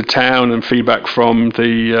into the town, and feedback from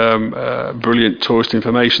the brilliant Tourist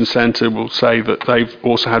Information Centre will say that they've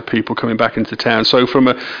also had people coming back into town. So from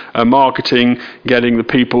a marketing, getting the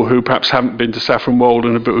people who perhaps haven't been to Saffron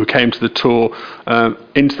Walden but who came to the tour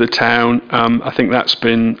into the town, I think that's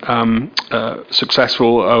been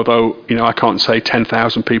successful, although I can't say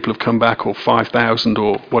 10,000 people have come back or 5,000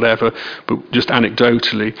 or whatever, but just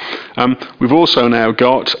anecdotally. We've also now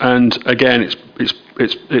got, and again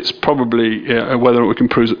it's probably whether we can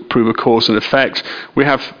prove a cause and effect. We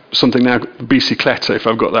have something now, Bicicleta, if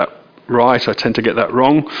I've got that right. I tend to get that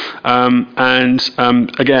wrong.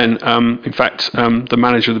 Again, in fact, the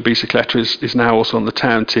manager of the Bicicleta is now also on the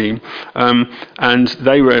town team. And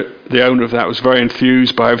the owner of that was very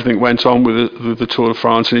enthused by everything that went on with the Tour de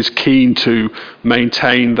France, and is keen to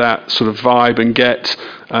maintain that sort of vibe and get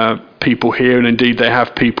people here, and indeed they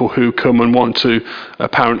have people who come and want to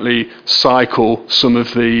apparently cycle some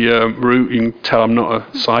of the route. You can tell I'm not a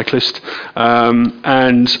cyclist, so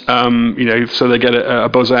they get a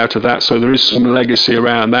buzz out of that. So there is some legacy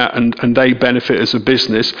around that, and they benefit as a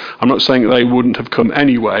business. I'm not saying that they wouldn't have come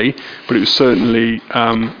anyway, but it was certainly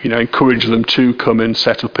encourage them to come and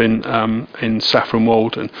set up in Saffron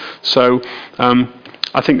Walden. So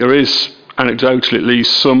I think there is, anecdotally at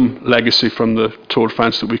least, some legacy from the Tour de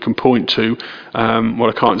France that we can point to. What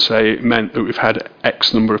I can't say, it meant that we've had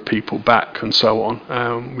X number of people back and so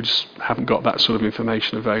on. We just haven't got that sort of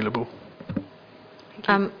information available.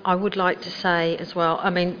 I would like to say as well,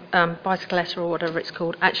 Bicicleta, or whatever it's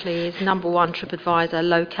called, actually is #1 TripAdvisor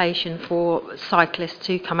location for cyclists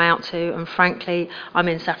to come out to, and frankly I'm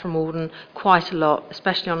in Saffron Walden quite a lot,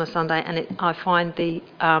 especially on a Sunday, and I find the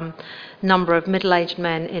number of middle-aged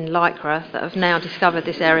men in Lycra that have now discovered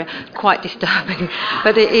this area quite disturbing.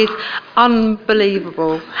 But it is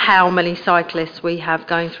unbelievable how many cyclists we have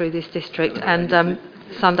going through this district, and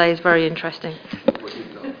Sunday is very interesting.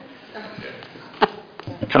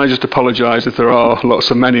 Can I just apologise if there are lots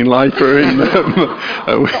of men in Lycra in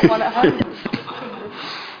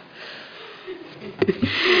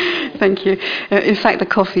Thank you. In fact, the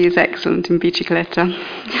coffee is excellent in Bicicleta,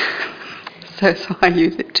 so I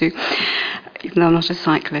use it too, even though I'm not a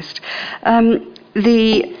cyclist. I'm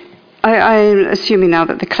assuming now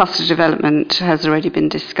that the cluster development has already been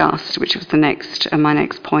discussed, which was my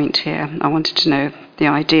next point here. I wanted to know the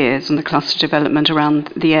ideas on the cluster development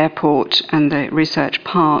around the airport and the research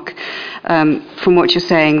park. From what you're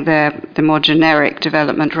saying, they're the more generic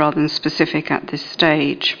development rather than specific at this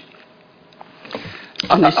stage.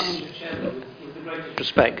 With the greatest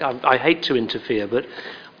respect, I hate to interfere, but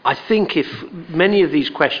I think if many of these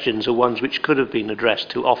questions are ones which could have been addressed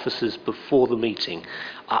to officers before the meeting,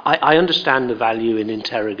 I understand the value in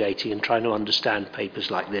interrogating and trying to understand papers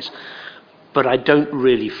like this, but I don't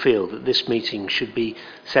really feel that this meeting should be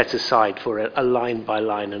set aside for a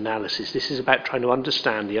line-by-line analysis. This is about trying to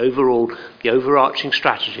understand the overarching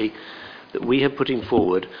strategy that we are putting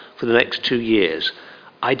forward for the next 2 years.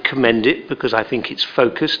 I'd commend it because I think it's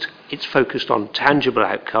focused on tangible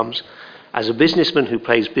outcomes. As a businessman who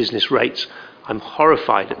pays business rates, I'm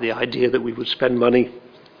horrified at the idea that we would spend money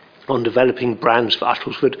on developing brands for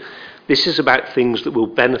Uttlesford. This is about things that will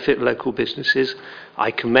benefit local businesses.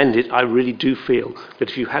 I commend it. I really do feel that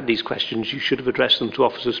if you had these questions, you should have addressed them to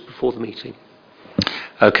officers before the meeting.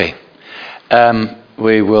 Okay.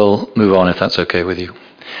 We will move on if that's okay with you.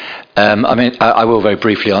 I will very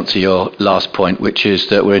briefly answer your last point, which is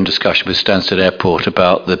that we're in discussion with Stansted Airport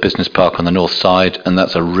about the business park on the north side, and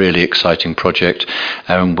that's a really exciting project.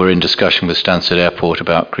 We're in discussion with Stansted Airport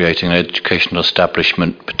about creating an educational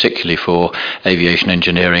establishment, particularly for aviation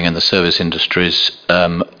engineering and the service industries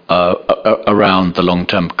around the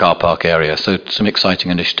long-term car park area. So some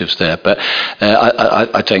exciting initiatives there. But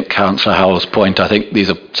I take Councillor Howell's point. I think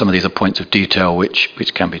some of these are points of detail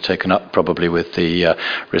which can be taken up probably with the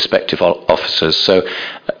respective officers. So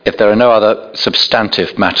if there are no other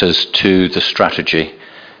substantive matters to the strategy,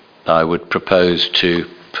 I would propose to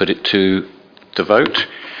put it to the vote,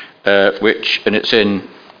 and it's in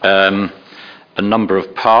a number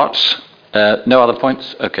of parts. No other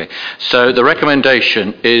points? Okay. So the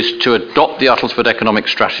recommendation is to adopt the Uttlesford Economic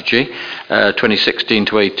Strategy 2016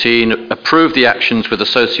 to 18, approve the actions with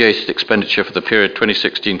associated expenditure for the period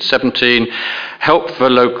 2016-17, help for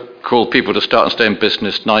local people to start and stay in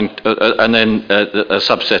business, and then a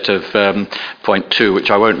subset of point 2, which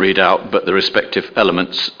I won't read out, but the respective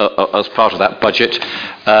elements as part of that budget.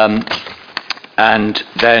 And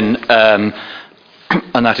then...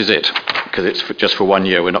 and that is it, because it's just for 1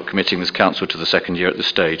 year. We're not committing this council to the second year at this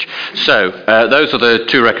stage. So those are the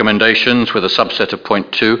 2 recommendations with a subset of point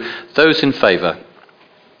 2. Those in favour?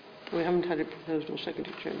 We haven't had it proposed or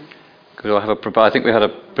seconded, Chairman. Could I have I think we had a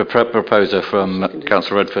proposer from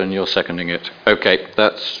Councillor Redfern, and you're seconding it. Okay,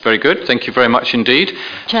 that's very good. Thank you very much indeed.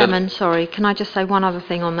 Chairman, sorry, can I just say one other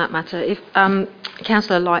thing on that matter? If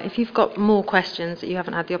Councillor Light, if you've got more questions that you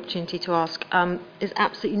haven't had the opportunity to ask, there's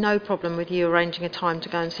absolutely no problem with you arranging a time to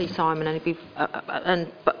go and see Simon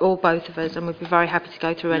or both of us, and we'd be very happy to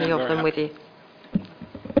go through any of them with you.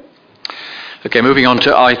 Okay, moving on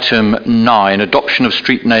to item 9, adoption of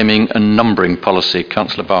street naming and numbering policy.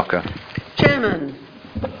 Councillor Barker. Chairman,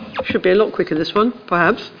 should be a lot quicker this one,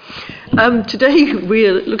 perhaps. Today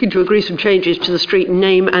we're looking to agree some changes to the street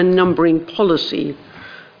name and numbering policy.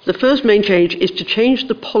 The first main change is to change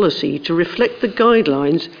the policy to reflect the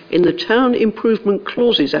guidelines in the Town Improvement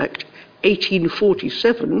Clauses Act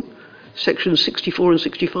 1847, sections 64 and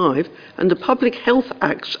 65, and the Public Health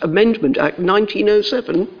Acts Amendment Act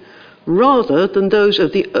 1907, rather than those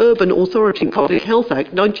of the Urban Authority Public Health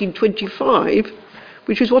Act 1925,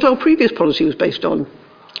 which is what our previous policy was based on.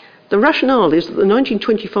 The rationale is that the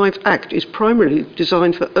 1925 Act is primarily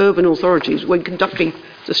designed for urban authorities when conducting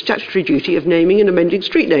the statutory duty of naming and amending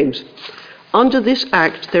street names. Under this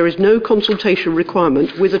Act, there is no consultation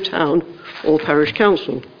requirement with a town or parish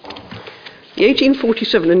council. The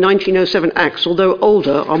 1847 and 1907 Acts, although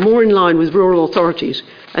older, are more in line with rural authorities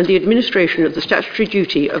and the administration of the statutory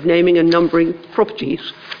duty of naming and numbering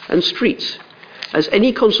properties and streets, as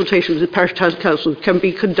any consultation with the parish town council can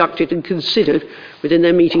be conducted and considered within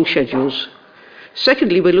their meeting schedules.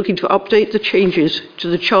 Secondly, we're looking to update the changes to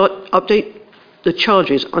the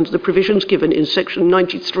charges under the provisions given in section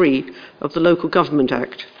 93 of the Local Government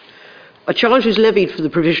Act. A charge is levied for the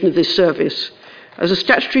provision of this service. As a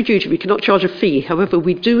statutory duty, we cannot charge a fee. However,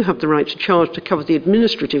 we do have the right to charge to cover the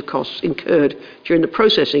administrative costs incurred during the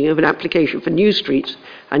processing of an application for new streets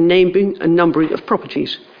and naming and numbering of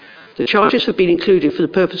properties. The charges have been included for the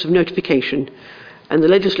purpose of notification and the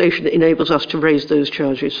legislation that enables us to raise those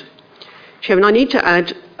charges. Chairman, I need to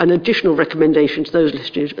add an additional recommendation to those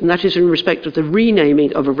listed, and that is in respect of the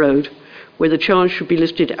renaming of a road, where the charge should be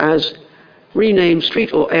listed as rename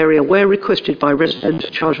street or area where requested by residents,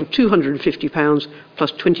 a charge of £250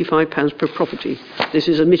 plus £25 per property. This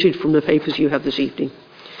is omitted from the papers you have this evening.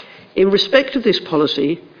 In respect of this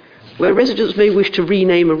policy, where residents may wish to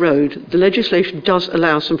rename a road, the legislation does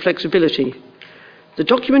allow some flexibility. The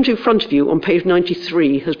document in front of you on page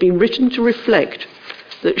 93 has been written to reflect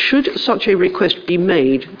that should such a request be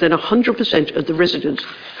made, then 100% of the residents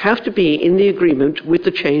have to be in the agreement with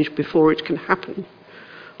the change before it can happen.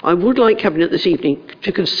 I would like Cabinet this evening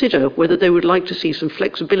to consider whether they would like to see some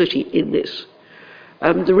flexibility in this.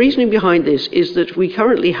 The reasoning behind this is that we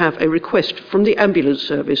currently have a request from the ambulance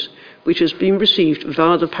service which has been received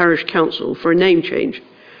via the parish council for a name change,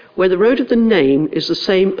 where the road of the name is the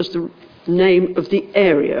same as the name of the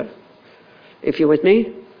area, if you're with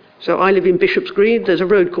me. So I live in Bishop's Green, there's a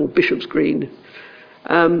road called Bishop's Green.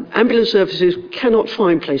 Ambulance services cannot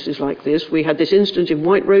find places like this. We had this instance in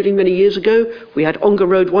White Roding many years ago. We had Ongar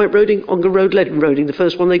Road White Roding, Ongar Road Leaden Roding. The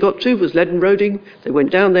first one they got to was Leaden Roding. They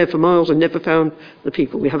went down there for miles and never found the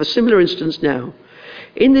people. We have a similar instance now.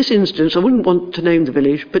 In this instance, I wouldn't want to name the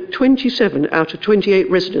village, but 27 out of 28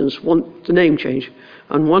 residents want the name change,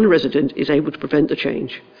 and one resident is able to prevent the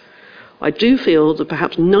change. I do feel that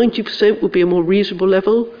perhaps 90% would be a more reasonable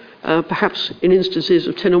level, perhaps in instances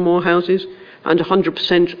of 10 or more houses, and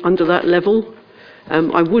 100% under that level.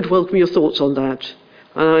 I would welcome your thoughts on that.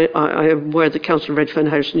 I am aware that Councillor Redfern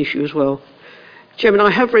has an issue as well. Chairman,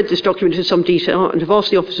 I have read this document in some detail and have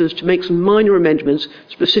asked the officers to make some minor amendments,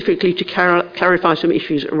 specifically to clarify some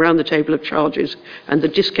issues around the table of charges and the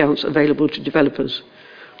discounts available to developers.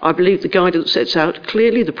 I believe the guidance sets out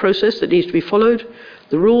clearly the process that needs to be followed,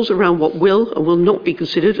 the rules around what will and will not be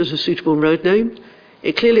considered as a suitable road name.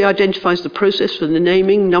 It clearly identifies the process for the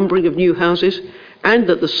naming, numbering of new houses, and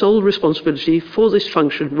that the sole responsibility for this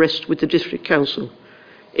function rests with the District Council.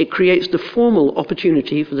 It creates the formal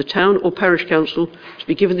opportunity for the town or parish council to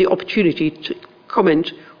be given the opportunity to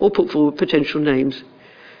comment or put forward potential names.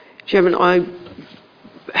 Chairman, I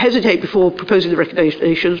hesitate before proposing the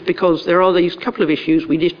recommendations because there are these couple of issues.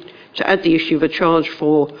 We need to add the issue of a charge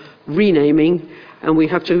for renaming, and we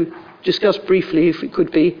have to discuss briefly, if it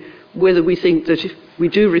could be, whether we think that if we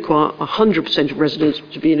do require 100% of residents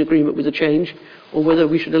to be in agreement with the change, or whether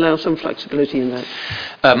we should allow some flexibility in that.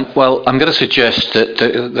 Well, I'm going to suggest that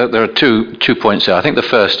there are two points there. I think the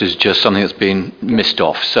first is just something that's been missed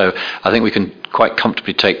off, so I think we can quite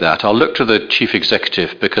comfortably take that. I'll look to the Chief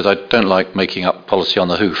Executive because I don't like making up policy on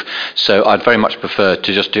the hoof, so I'd very much prefer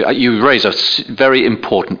to just do... You raise a very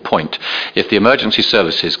important point. If the emergency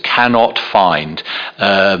services cannot find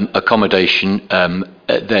accommodation,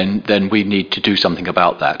 then we need to do something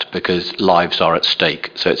about that because lives are at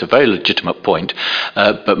stake. So it's a very legitimate point.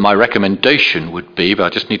 But my recommendation would be, but I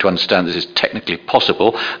just need to understand this is technically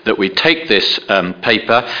possible, that we take this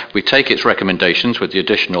paper, we take its recommendations with the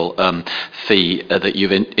additional fee that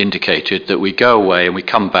you've indicated, that we go away and we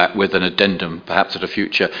come back with an addendum, perhaps at a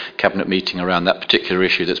future Cabinet meeting around that particular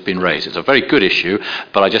issue that's been raised. It's a very good issue,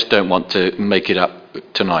 but I just don't want to make it up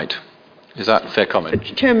tonight. Is that a fair comment?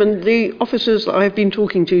 Chairman, the officers that I've been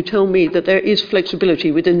talking to tell me that there is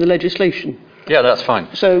flexibility within the legislation. Yeah, that's fine.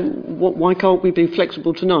 So why can't we be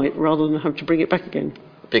flexible tonight rather than have to bring it back again?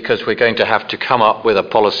 Because we're going to have to come up with a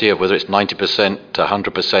policy of whether it's 90% to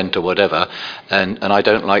 100% or whatever, and I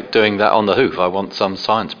don't like doing that on the hoof. I want some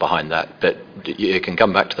science behind that, but it can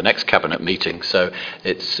come back to the next Cabinet meeting, so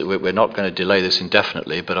we're not going to delay this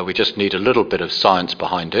indefinitely, but we just need a little bit of science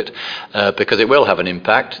behind it, because it will have an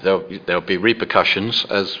impact. There'll be repercussions,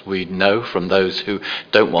 as we know from those who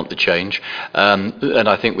don't want the change, and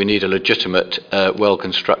I think we need a legitimate,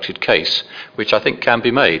 well-constructed case, which I think can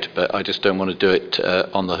be made, but I just don't want to do it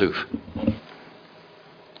on the hoof.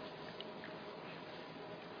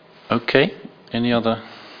 Okay, any other?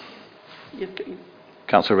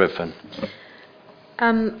 Councillor Redfern.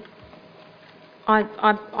 I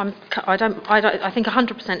think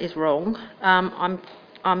 100% is wrong.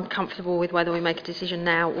 I'm comfortable with whether we make a decision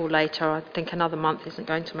now or later. I think another month isn't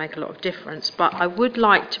going to make a lot of difference. But I would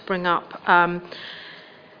like to bring up,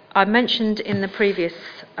 I mentioned in the previous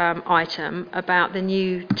item about the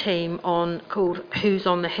new team called Who's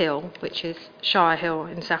on the Hill, which is Shire Hill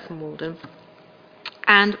in Saffron Walden.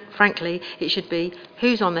 And frankly, it should be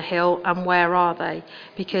who's on the hill and where are they?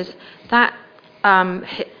 Because that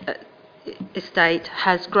estate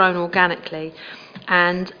has grown organically,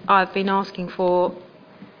 and I've been asking for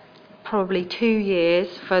probably 2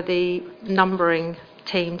 years for the numbering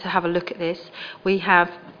team to have a look at this. We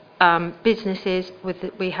have businesses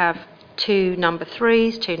we have 2 number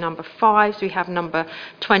 3s, 2 number 5s, we have number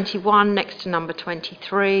 21 next to number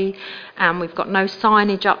 23, and we've got no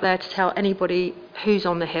signage up there to tell anybody who's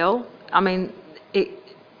on the hill. I mean,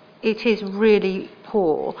 it is really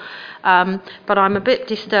poor, but I'm a bit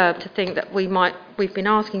disturbed to think that we've been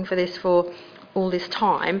asking for this for all this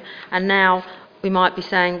time, and now we might be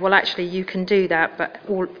saying, well, actually, you can do that, but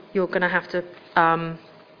you're going to have to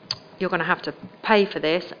pay for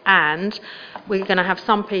this, and we're going to have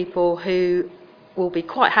some people who will be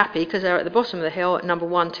quite happy because they're at the bottom of the hill at number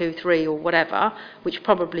 1, 2, 3 or whatever, which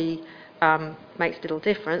probably makes little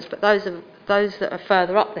difference, but those that are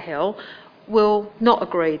further up the hill will not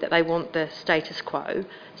agree that they want the status quo.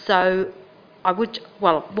 So I would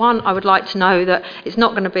like to know that it's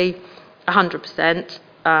not going to be 100%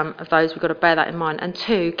 of those. We've got to bear that in mind. And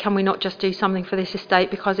 2, can we not just do something for this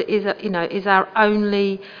estate, because it is our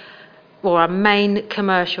only or our main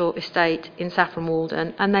commercial estate in Saffron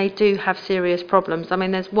Walden, and they do have serious problems. I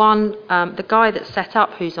mean, there's one, the guy that set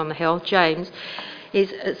up Who's on the Hill, James,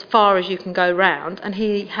 is as far as you can go round, and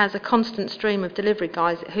he has a constant stream of delivery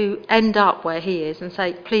guys who end up where he is and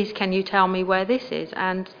say, please can you tell me where this is?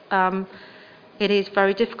 And it is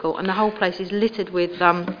very difficult, and the whole place is littered with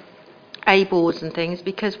A-boards and things,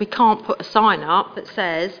 because we can't put a sign up that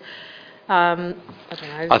says, I don't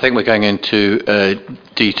know. I think we're going into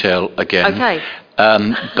detail again. Okay.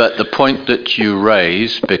 But the point that you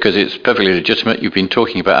raise, because it's perfectly legitimate, you've been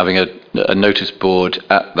talking about having a notice board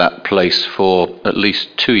at that place for at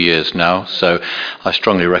least 2 years now, so I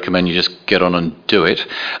strongly recommend you just get on and do it.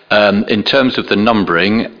 In terms of the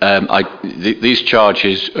numbering, these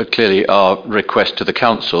charges clearly are requests to the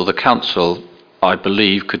council. The council, I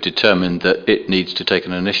believe, could determine that it needs to take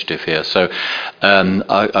an initiative here. So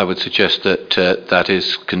I would suggest that that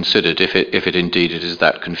is considered if it indeed it is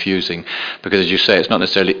that confusing. Because as you say, it's not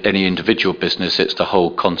necessarily any individual business, it's the whole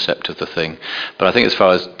concept of the thing. But I think as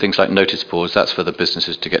far as things like notice boards, that's for the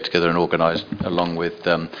businesses to get together and organise along with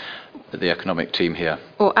the economic team here.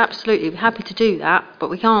 Well, absolutely, we're happy to do that, but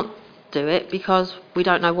we can't do it because we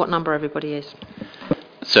don't know what number everybody is.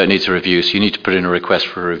 So it needs a review, so you need to put in a request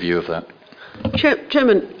for a review of that.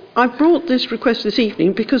 Chairman, I brought this request this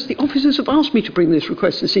evening because the officers have asked me to bring this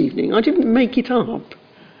request this evening. I didn't make it up.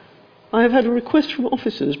 I have had a request from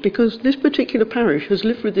officers because this particular parish has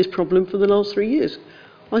lived with this problem for the last 3 years.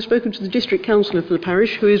 I've spoken to the district councillor for the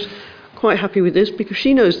parish, who is quite happy with this because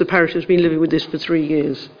she knows the parish has been living with this for 3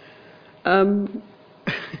 years. You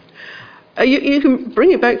can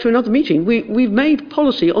bring it back to another meeting. We've made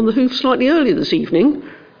policy on the hoof slightly earlier this evening.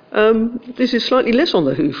 This is slightly less on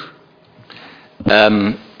the hoof.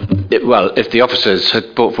 Well, if the officers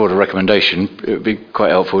had brought forward a recommendation, it would be quite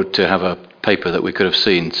helpful to have a paper that we could have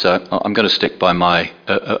seen. So I'm going to stick by my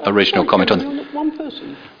original comment on. One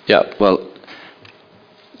person. Yeah. Well,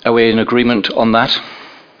 are we in agreement on that?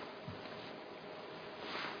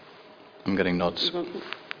 I'm getting nods.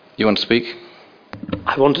 You want to speak?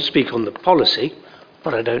 I want to speak on the policy,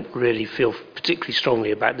 but I don't really feel particularly strongly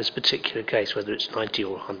about this particular case, whether it's 90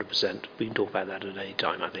 or 100%. We can talk about that at any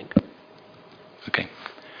time, I think. Okay.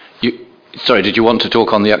 Sorry, did you want to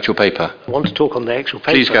talk on the actual paper? I want to talk on the actual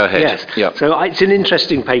paper. Please go ahead. Yes. Yep. So it's an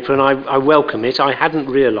interesting paper, and I welcome it. I hadn't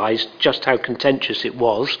realised just how contentious it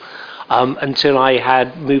was until I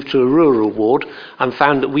had moved to a rural ward and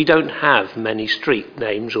found that we don't have many street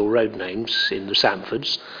names or road names in the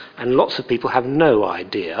Sanfords, and lots of people have no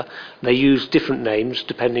idea. They use different names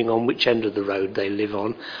depending on which end of the road they live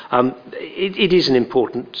on. It is an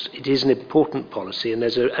important policy, and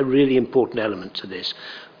there's a really important element to this.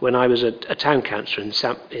 When I was a town councillor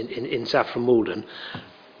in Saffron Walden,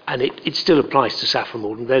 and it still applies to Saffron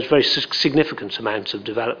Walden, there's very significant amounts of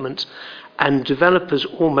development, and developers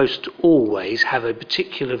almost always have a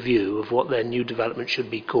particular view of what their new development should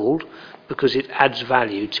be called, because it adds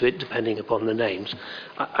value to it depending upon the names.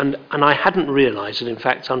 And I hadn't realised that, in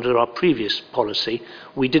fact, under our previous policy,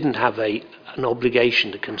 we didn't have an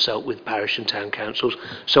obligation to consult with parish and town councils.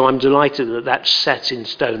 So I'm delighted that that's set in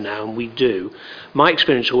stone now, and we do. My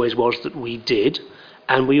experience always was that we did,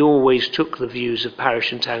 and we always took the views of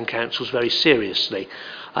parish and town councils very seriously.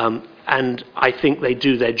 And I think they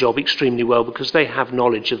do their job extremely well because they have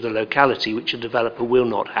knowledge of the locality, which a developer will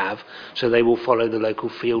not have, so they will follow the local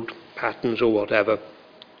field patterns or whatever,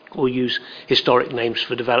 or use historic names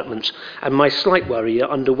for developments. And my slight worry,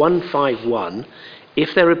 under 151,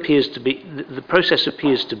 if there appears to be, the process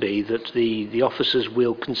appears to be that the officers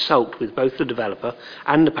will consult with both the developer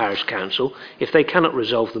and the parish council. If they cannot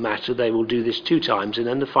resolve the matter, they will do this 2 times, and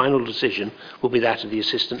then the final decision will be that of the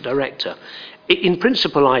assistant director. In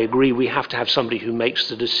principle, I agree we have to have somebody who makes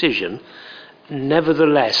the decision.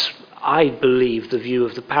 Nevertheless, I believe the view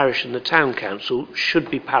of the parish and the town council should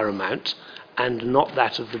be paramount and not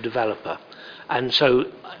that of the developer. And so,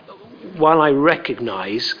 while I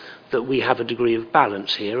recognise that we have a degree of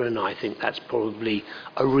balance here, and I think that's probably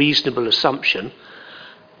a reasonable assumption,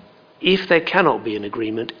 if there cannot be an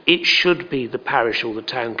agreement, it should be the parish or the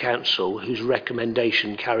town council whose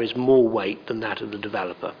recommendation carries more weight than that of the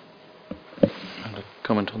developer. And a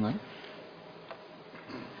comment on that?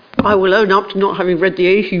 I will own up to not having read the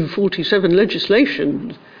 1847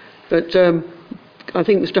 legislation, but I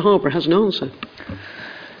think Mr. Harbour has an answer.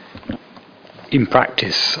 In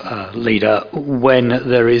practice, Leader, when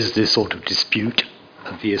there is this sort of dispute,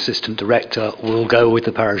 the assistant director will go with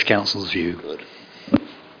the parish council's view.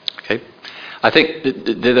 Okay. I think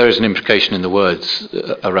there is an implication in the words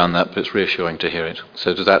around that, but it's reassuring to hear it.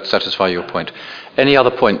 So does that satisfy your point? Any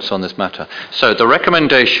other points on this matter? So the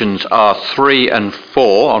recommendations are 3 and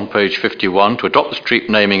 4 on page 51, to adopt the street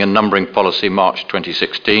naming and numbering policy March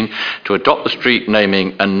 2016, to adopt the street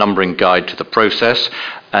naming and numbering guide to the process,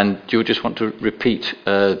 and do you just want to repeat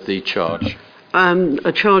the charge?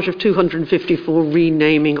 A charge of £250 for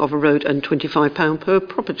renaming of a road and £25 per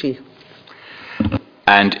property.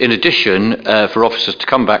 And in addition, for officers to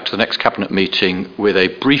come back to the next Cabinet meeting with a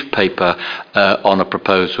brief paper on a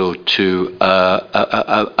proposal to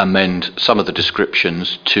amend some of the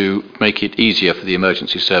descriptions to make it easier for the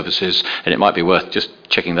emergency services, and it might be worth just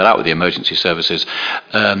checking that out with the emergency services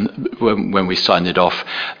when we sign it off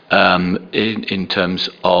in terms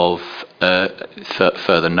of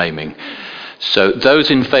further naming. So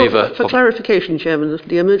those in favour... For clarification, Chairman,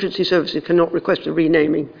 the emergency services cannot request a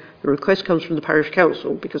renaming. The request comes from the parish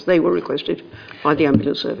council because they were requested by the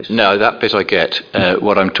ambulance service. No, that bit I get.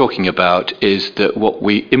 What I'm talking about is that what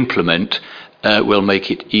we implement will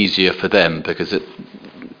make it easier for them, because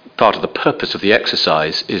part of the purpose of the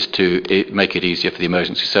exercise is to make it easier for the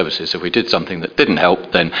emergency services. If we did something that didn't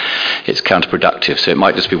help, then it's counterproductive. So it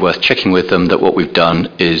might just be worth checking with them that what we've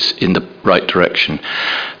done is in the right direction.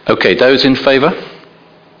 Okay, those in favour?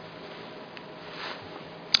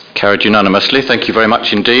 Carried unanimously. Thank you very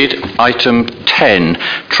much indeed. Item 10,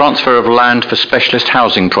 transfer of land for specialist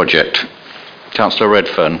housing project. Councillor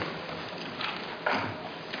Redfern.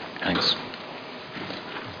 Thanks.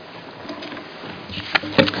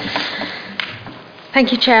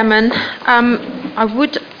 Thank you, Chairman. I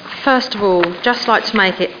would, first of all, just like to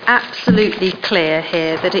make it absolutely clear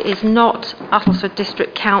here that it is not Uttlesford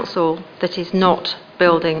District Council that is not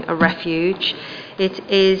building a refuge. It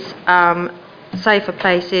is Safer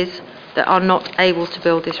Places that are not able to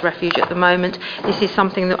build this refuge at the moment. This is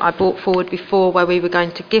something that I brought forward before, where we were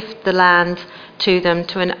going to gift the land to them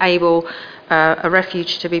to enable a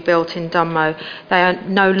refuge to be built in Dunmow. They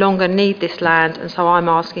no longer need this land, and so I'm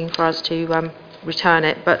asking for us to return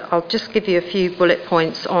it. But I'll just give you a few bullet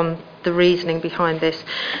points on the reasoning behind this.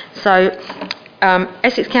 So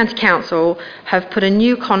Essex County Council have put a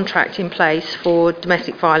new contract in place for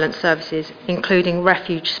domestic violence services, including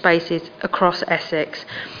refuge spaces across Essex.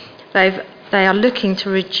 They are looking to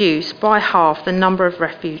reduce by half the number of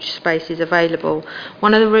refuge spaces available.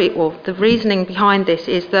 One of the reasoning behind this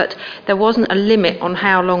is that there wasn't a limit on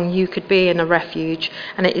how long you could be in a refuge,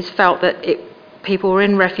 and it is felt that people were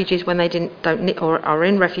in refuges when they are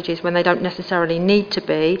in refuges when they don't necessarily need to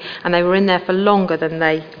be, and they were in there for longer than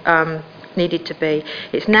they needed to be.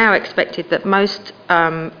 It's now expected that most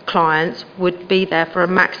clients would be there for a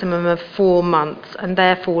maximum of 4 months, and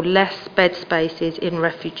therefore less bed spaces in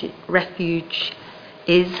refuges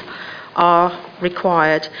are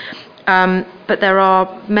required. But there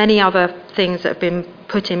are many other things that have been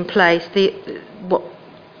put in place.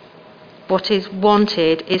 What is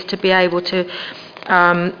wanted is to be able to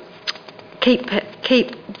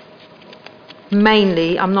keep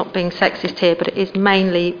mainly, I'm not being sexist here, but it is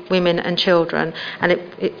mainly women and children. And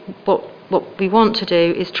what we want to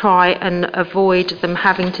do is try and avoid them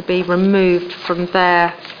having to be removed from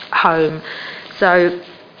their home. So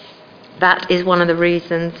that is one of the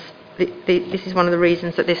reasons. This is one of the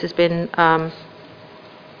reasons that this has been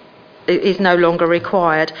is no longer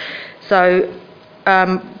required. So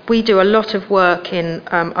we do a lot of work in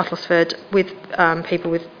Uttlesford with people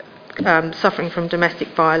with suffering from domestic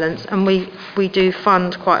violence, and we do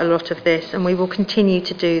fund quite a lot of this, and we will continue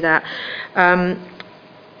to do that.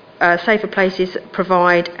 Safer Places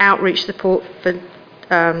provide outreach support for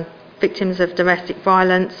victims of domestic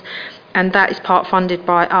violence, and that is part funded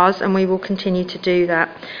by us, and we will continue to do that.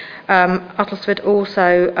 Uttlesford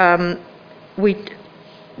also,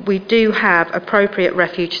 we do have appropriate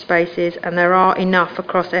refuge spaces, and there are enough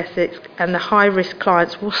across Essex, and the high-risk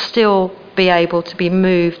clients will still be able to be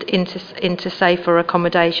moved into safer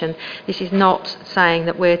accommodation. This is not saying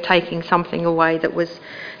that we're taking something away that was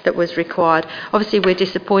required. Obviously, we're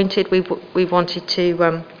disappointed. We wanted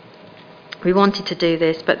to do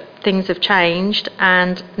this, but things have changed,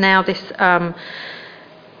 and now this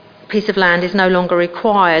piece of land is no longer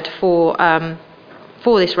required for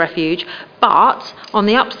this refuge. But on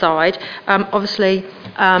the upside, obviously,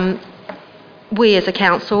 we as a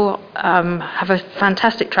council have a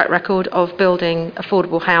fantastic track record of building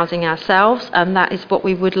affordable housing ourselves, and that is what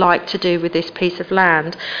we would like to do with this piece of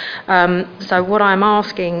land. So what I'm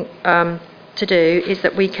asking to do is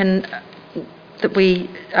that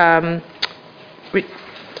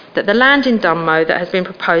that the land in Dunmow that has been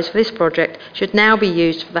proposed for this project should now be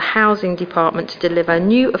used for the housing department to deliver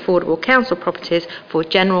new affordable council properties for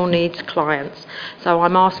general needs clients. So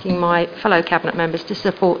I'm asking my fellow cabinet members to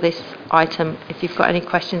support this item. If you've got any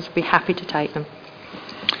questions, I'd be happy to take them.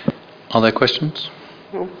 Are there questions?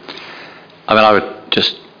 I would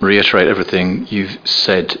just reiterate everything you've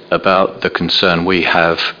said about the concern we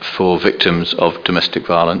have for victims of domestic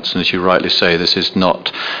violence. And as you rightly say, this is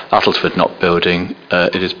not Uttlesford not building.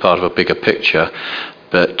 It is part of a bigger picture.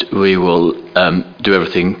 But we will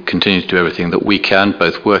continue to do everything that we can,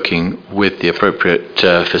 both working with the appropriate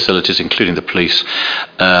facilities, including the police.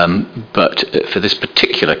 But for this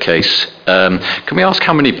particular case, can we ask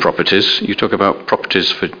how many properties? You talk about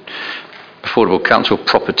properties for affordable council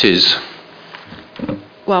properties.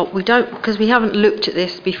 Well, we don't, because we haven't looked at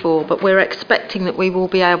this before, but we're expecting that we will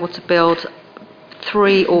be able to build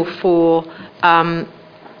 3 or 4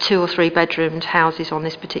 2 or 3 bedroomed houses on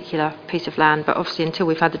this particular piece of land. But obviously, until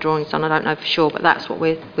we've had the drawings done, I don't know for sure, but that's what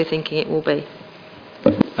we're thinking it will be.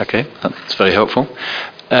 Okay, that's very helpful.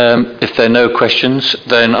 If there are no questions,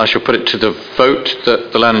 then I shall put it to the vote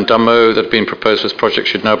that the land in Dunmow that have been proposed for this project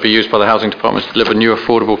should now be used by the Housing Department to deliver new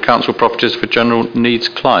affordable council properties for general needs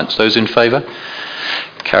clients. Those in favour?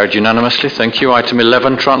 Carried unanimously. Thank you. Item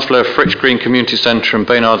 11, transfer of Flitch Green Community Centre and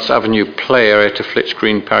Baynards Avenue play area to Flitch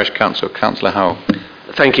Green Parish Council. Councillor Howell.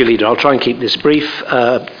 Thank you, Leader. I'll try and keep this brief.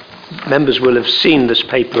 Members will have seen this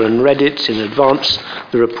paper and read it in advance.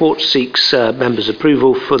 The report seeks members'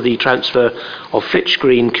 approval for the transfer of Flitch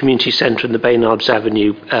Green Community Centre and the Baynards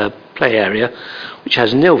Avenue play area, which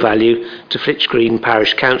has nil value, to Flitch Green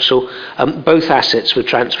Parish Council. Both assets were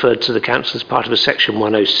transferred to the council as part of a Section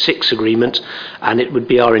 106 agreement, and it would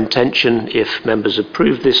be our intention, if members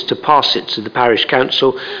approve this, to pass it to the parish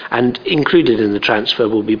council, and included in the transfer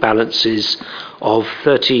will be balances of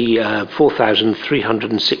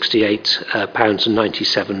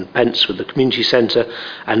 £34,368.97 for the community centre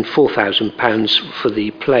and £4,000 for the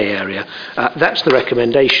play area. That's the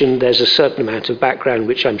recommendation. There's a certain amount of background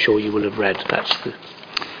which I'm sure you will have read.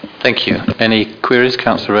 Thank you. Any queries,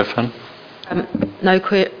 Councillor Redfern? No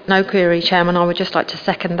query, Chairman. I would just like to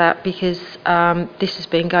second that because this has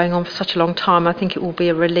been going on for such a long time. I think it will be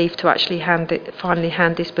a relief to actually finally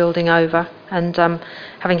hand this building over. And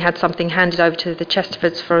having had something handed over to the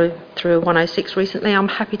Chesterfords through a 106 recently, I'm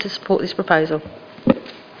happy to support this proposal.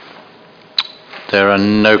 There are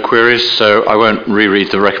no queries, so I won't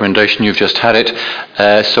reread the recommendation. You've just had it.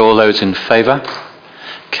 So all those in favour?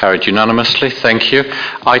 Carried unanimously. Thank you.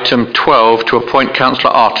 Item 12, to appoint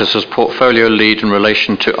Councillor Artis as portfolio lead in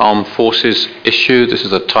relation to armed forces issue. This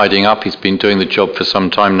is a tidying up. He's been doing the job for some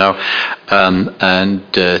time now, and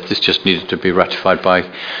this just needed to be ratified by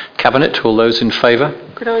Cabinet. All those in favour?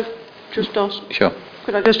 Could I just ask? Sure.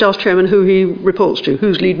 Could I just ask, Chairman, who he reports to?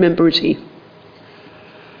 Whose lead member is he?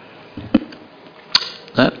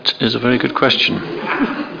 That is a very good question.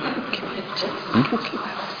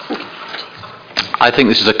 I think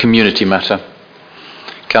this is a community matter.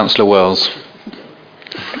 Councillor Wells.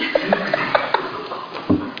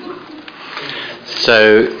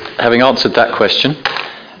 So, having answered that question,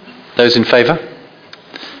 those in favour?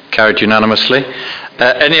 Carried unanimously.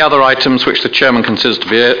 Any other items which the Chairman considers to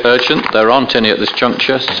be urgent? There aren't any at this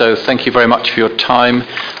juncture, so thank you very much for your time.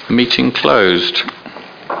 Meeting closed.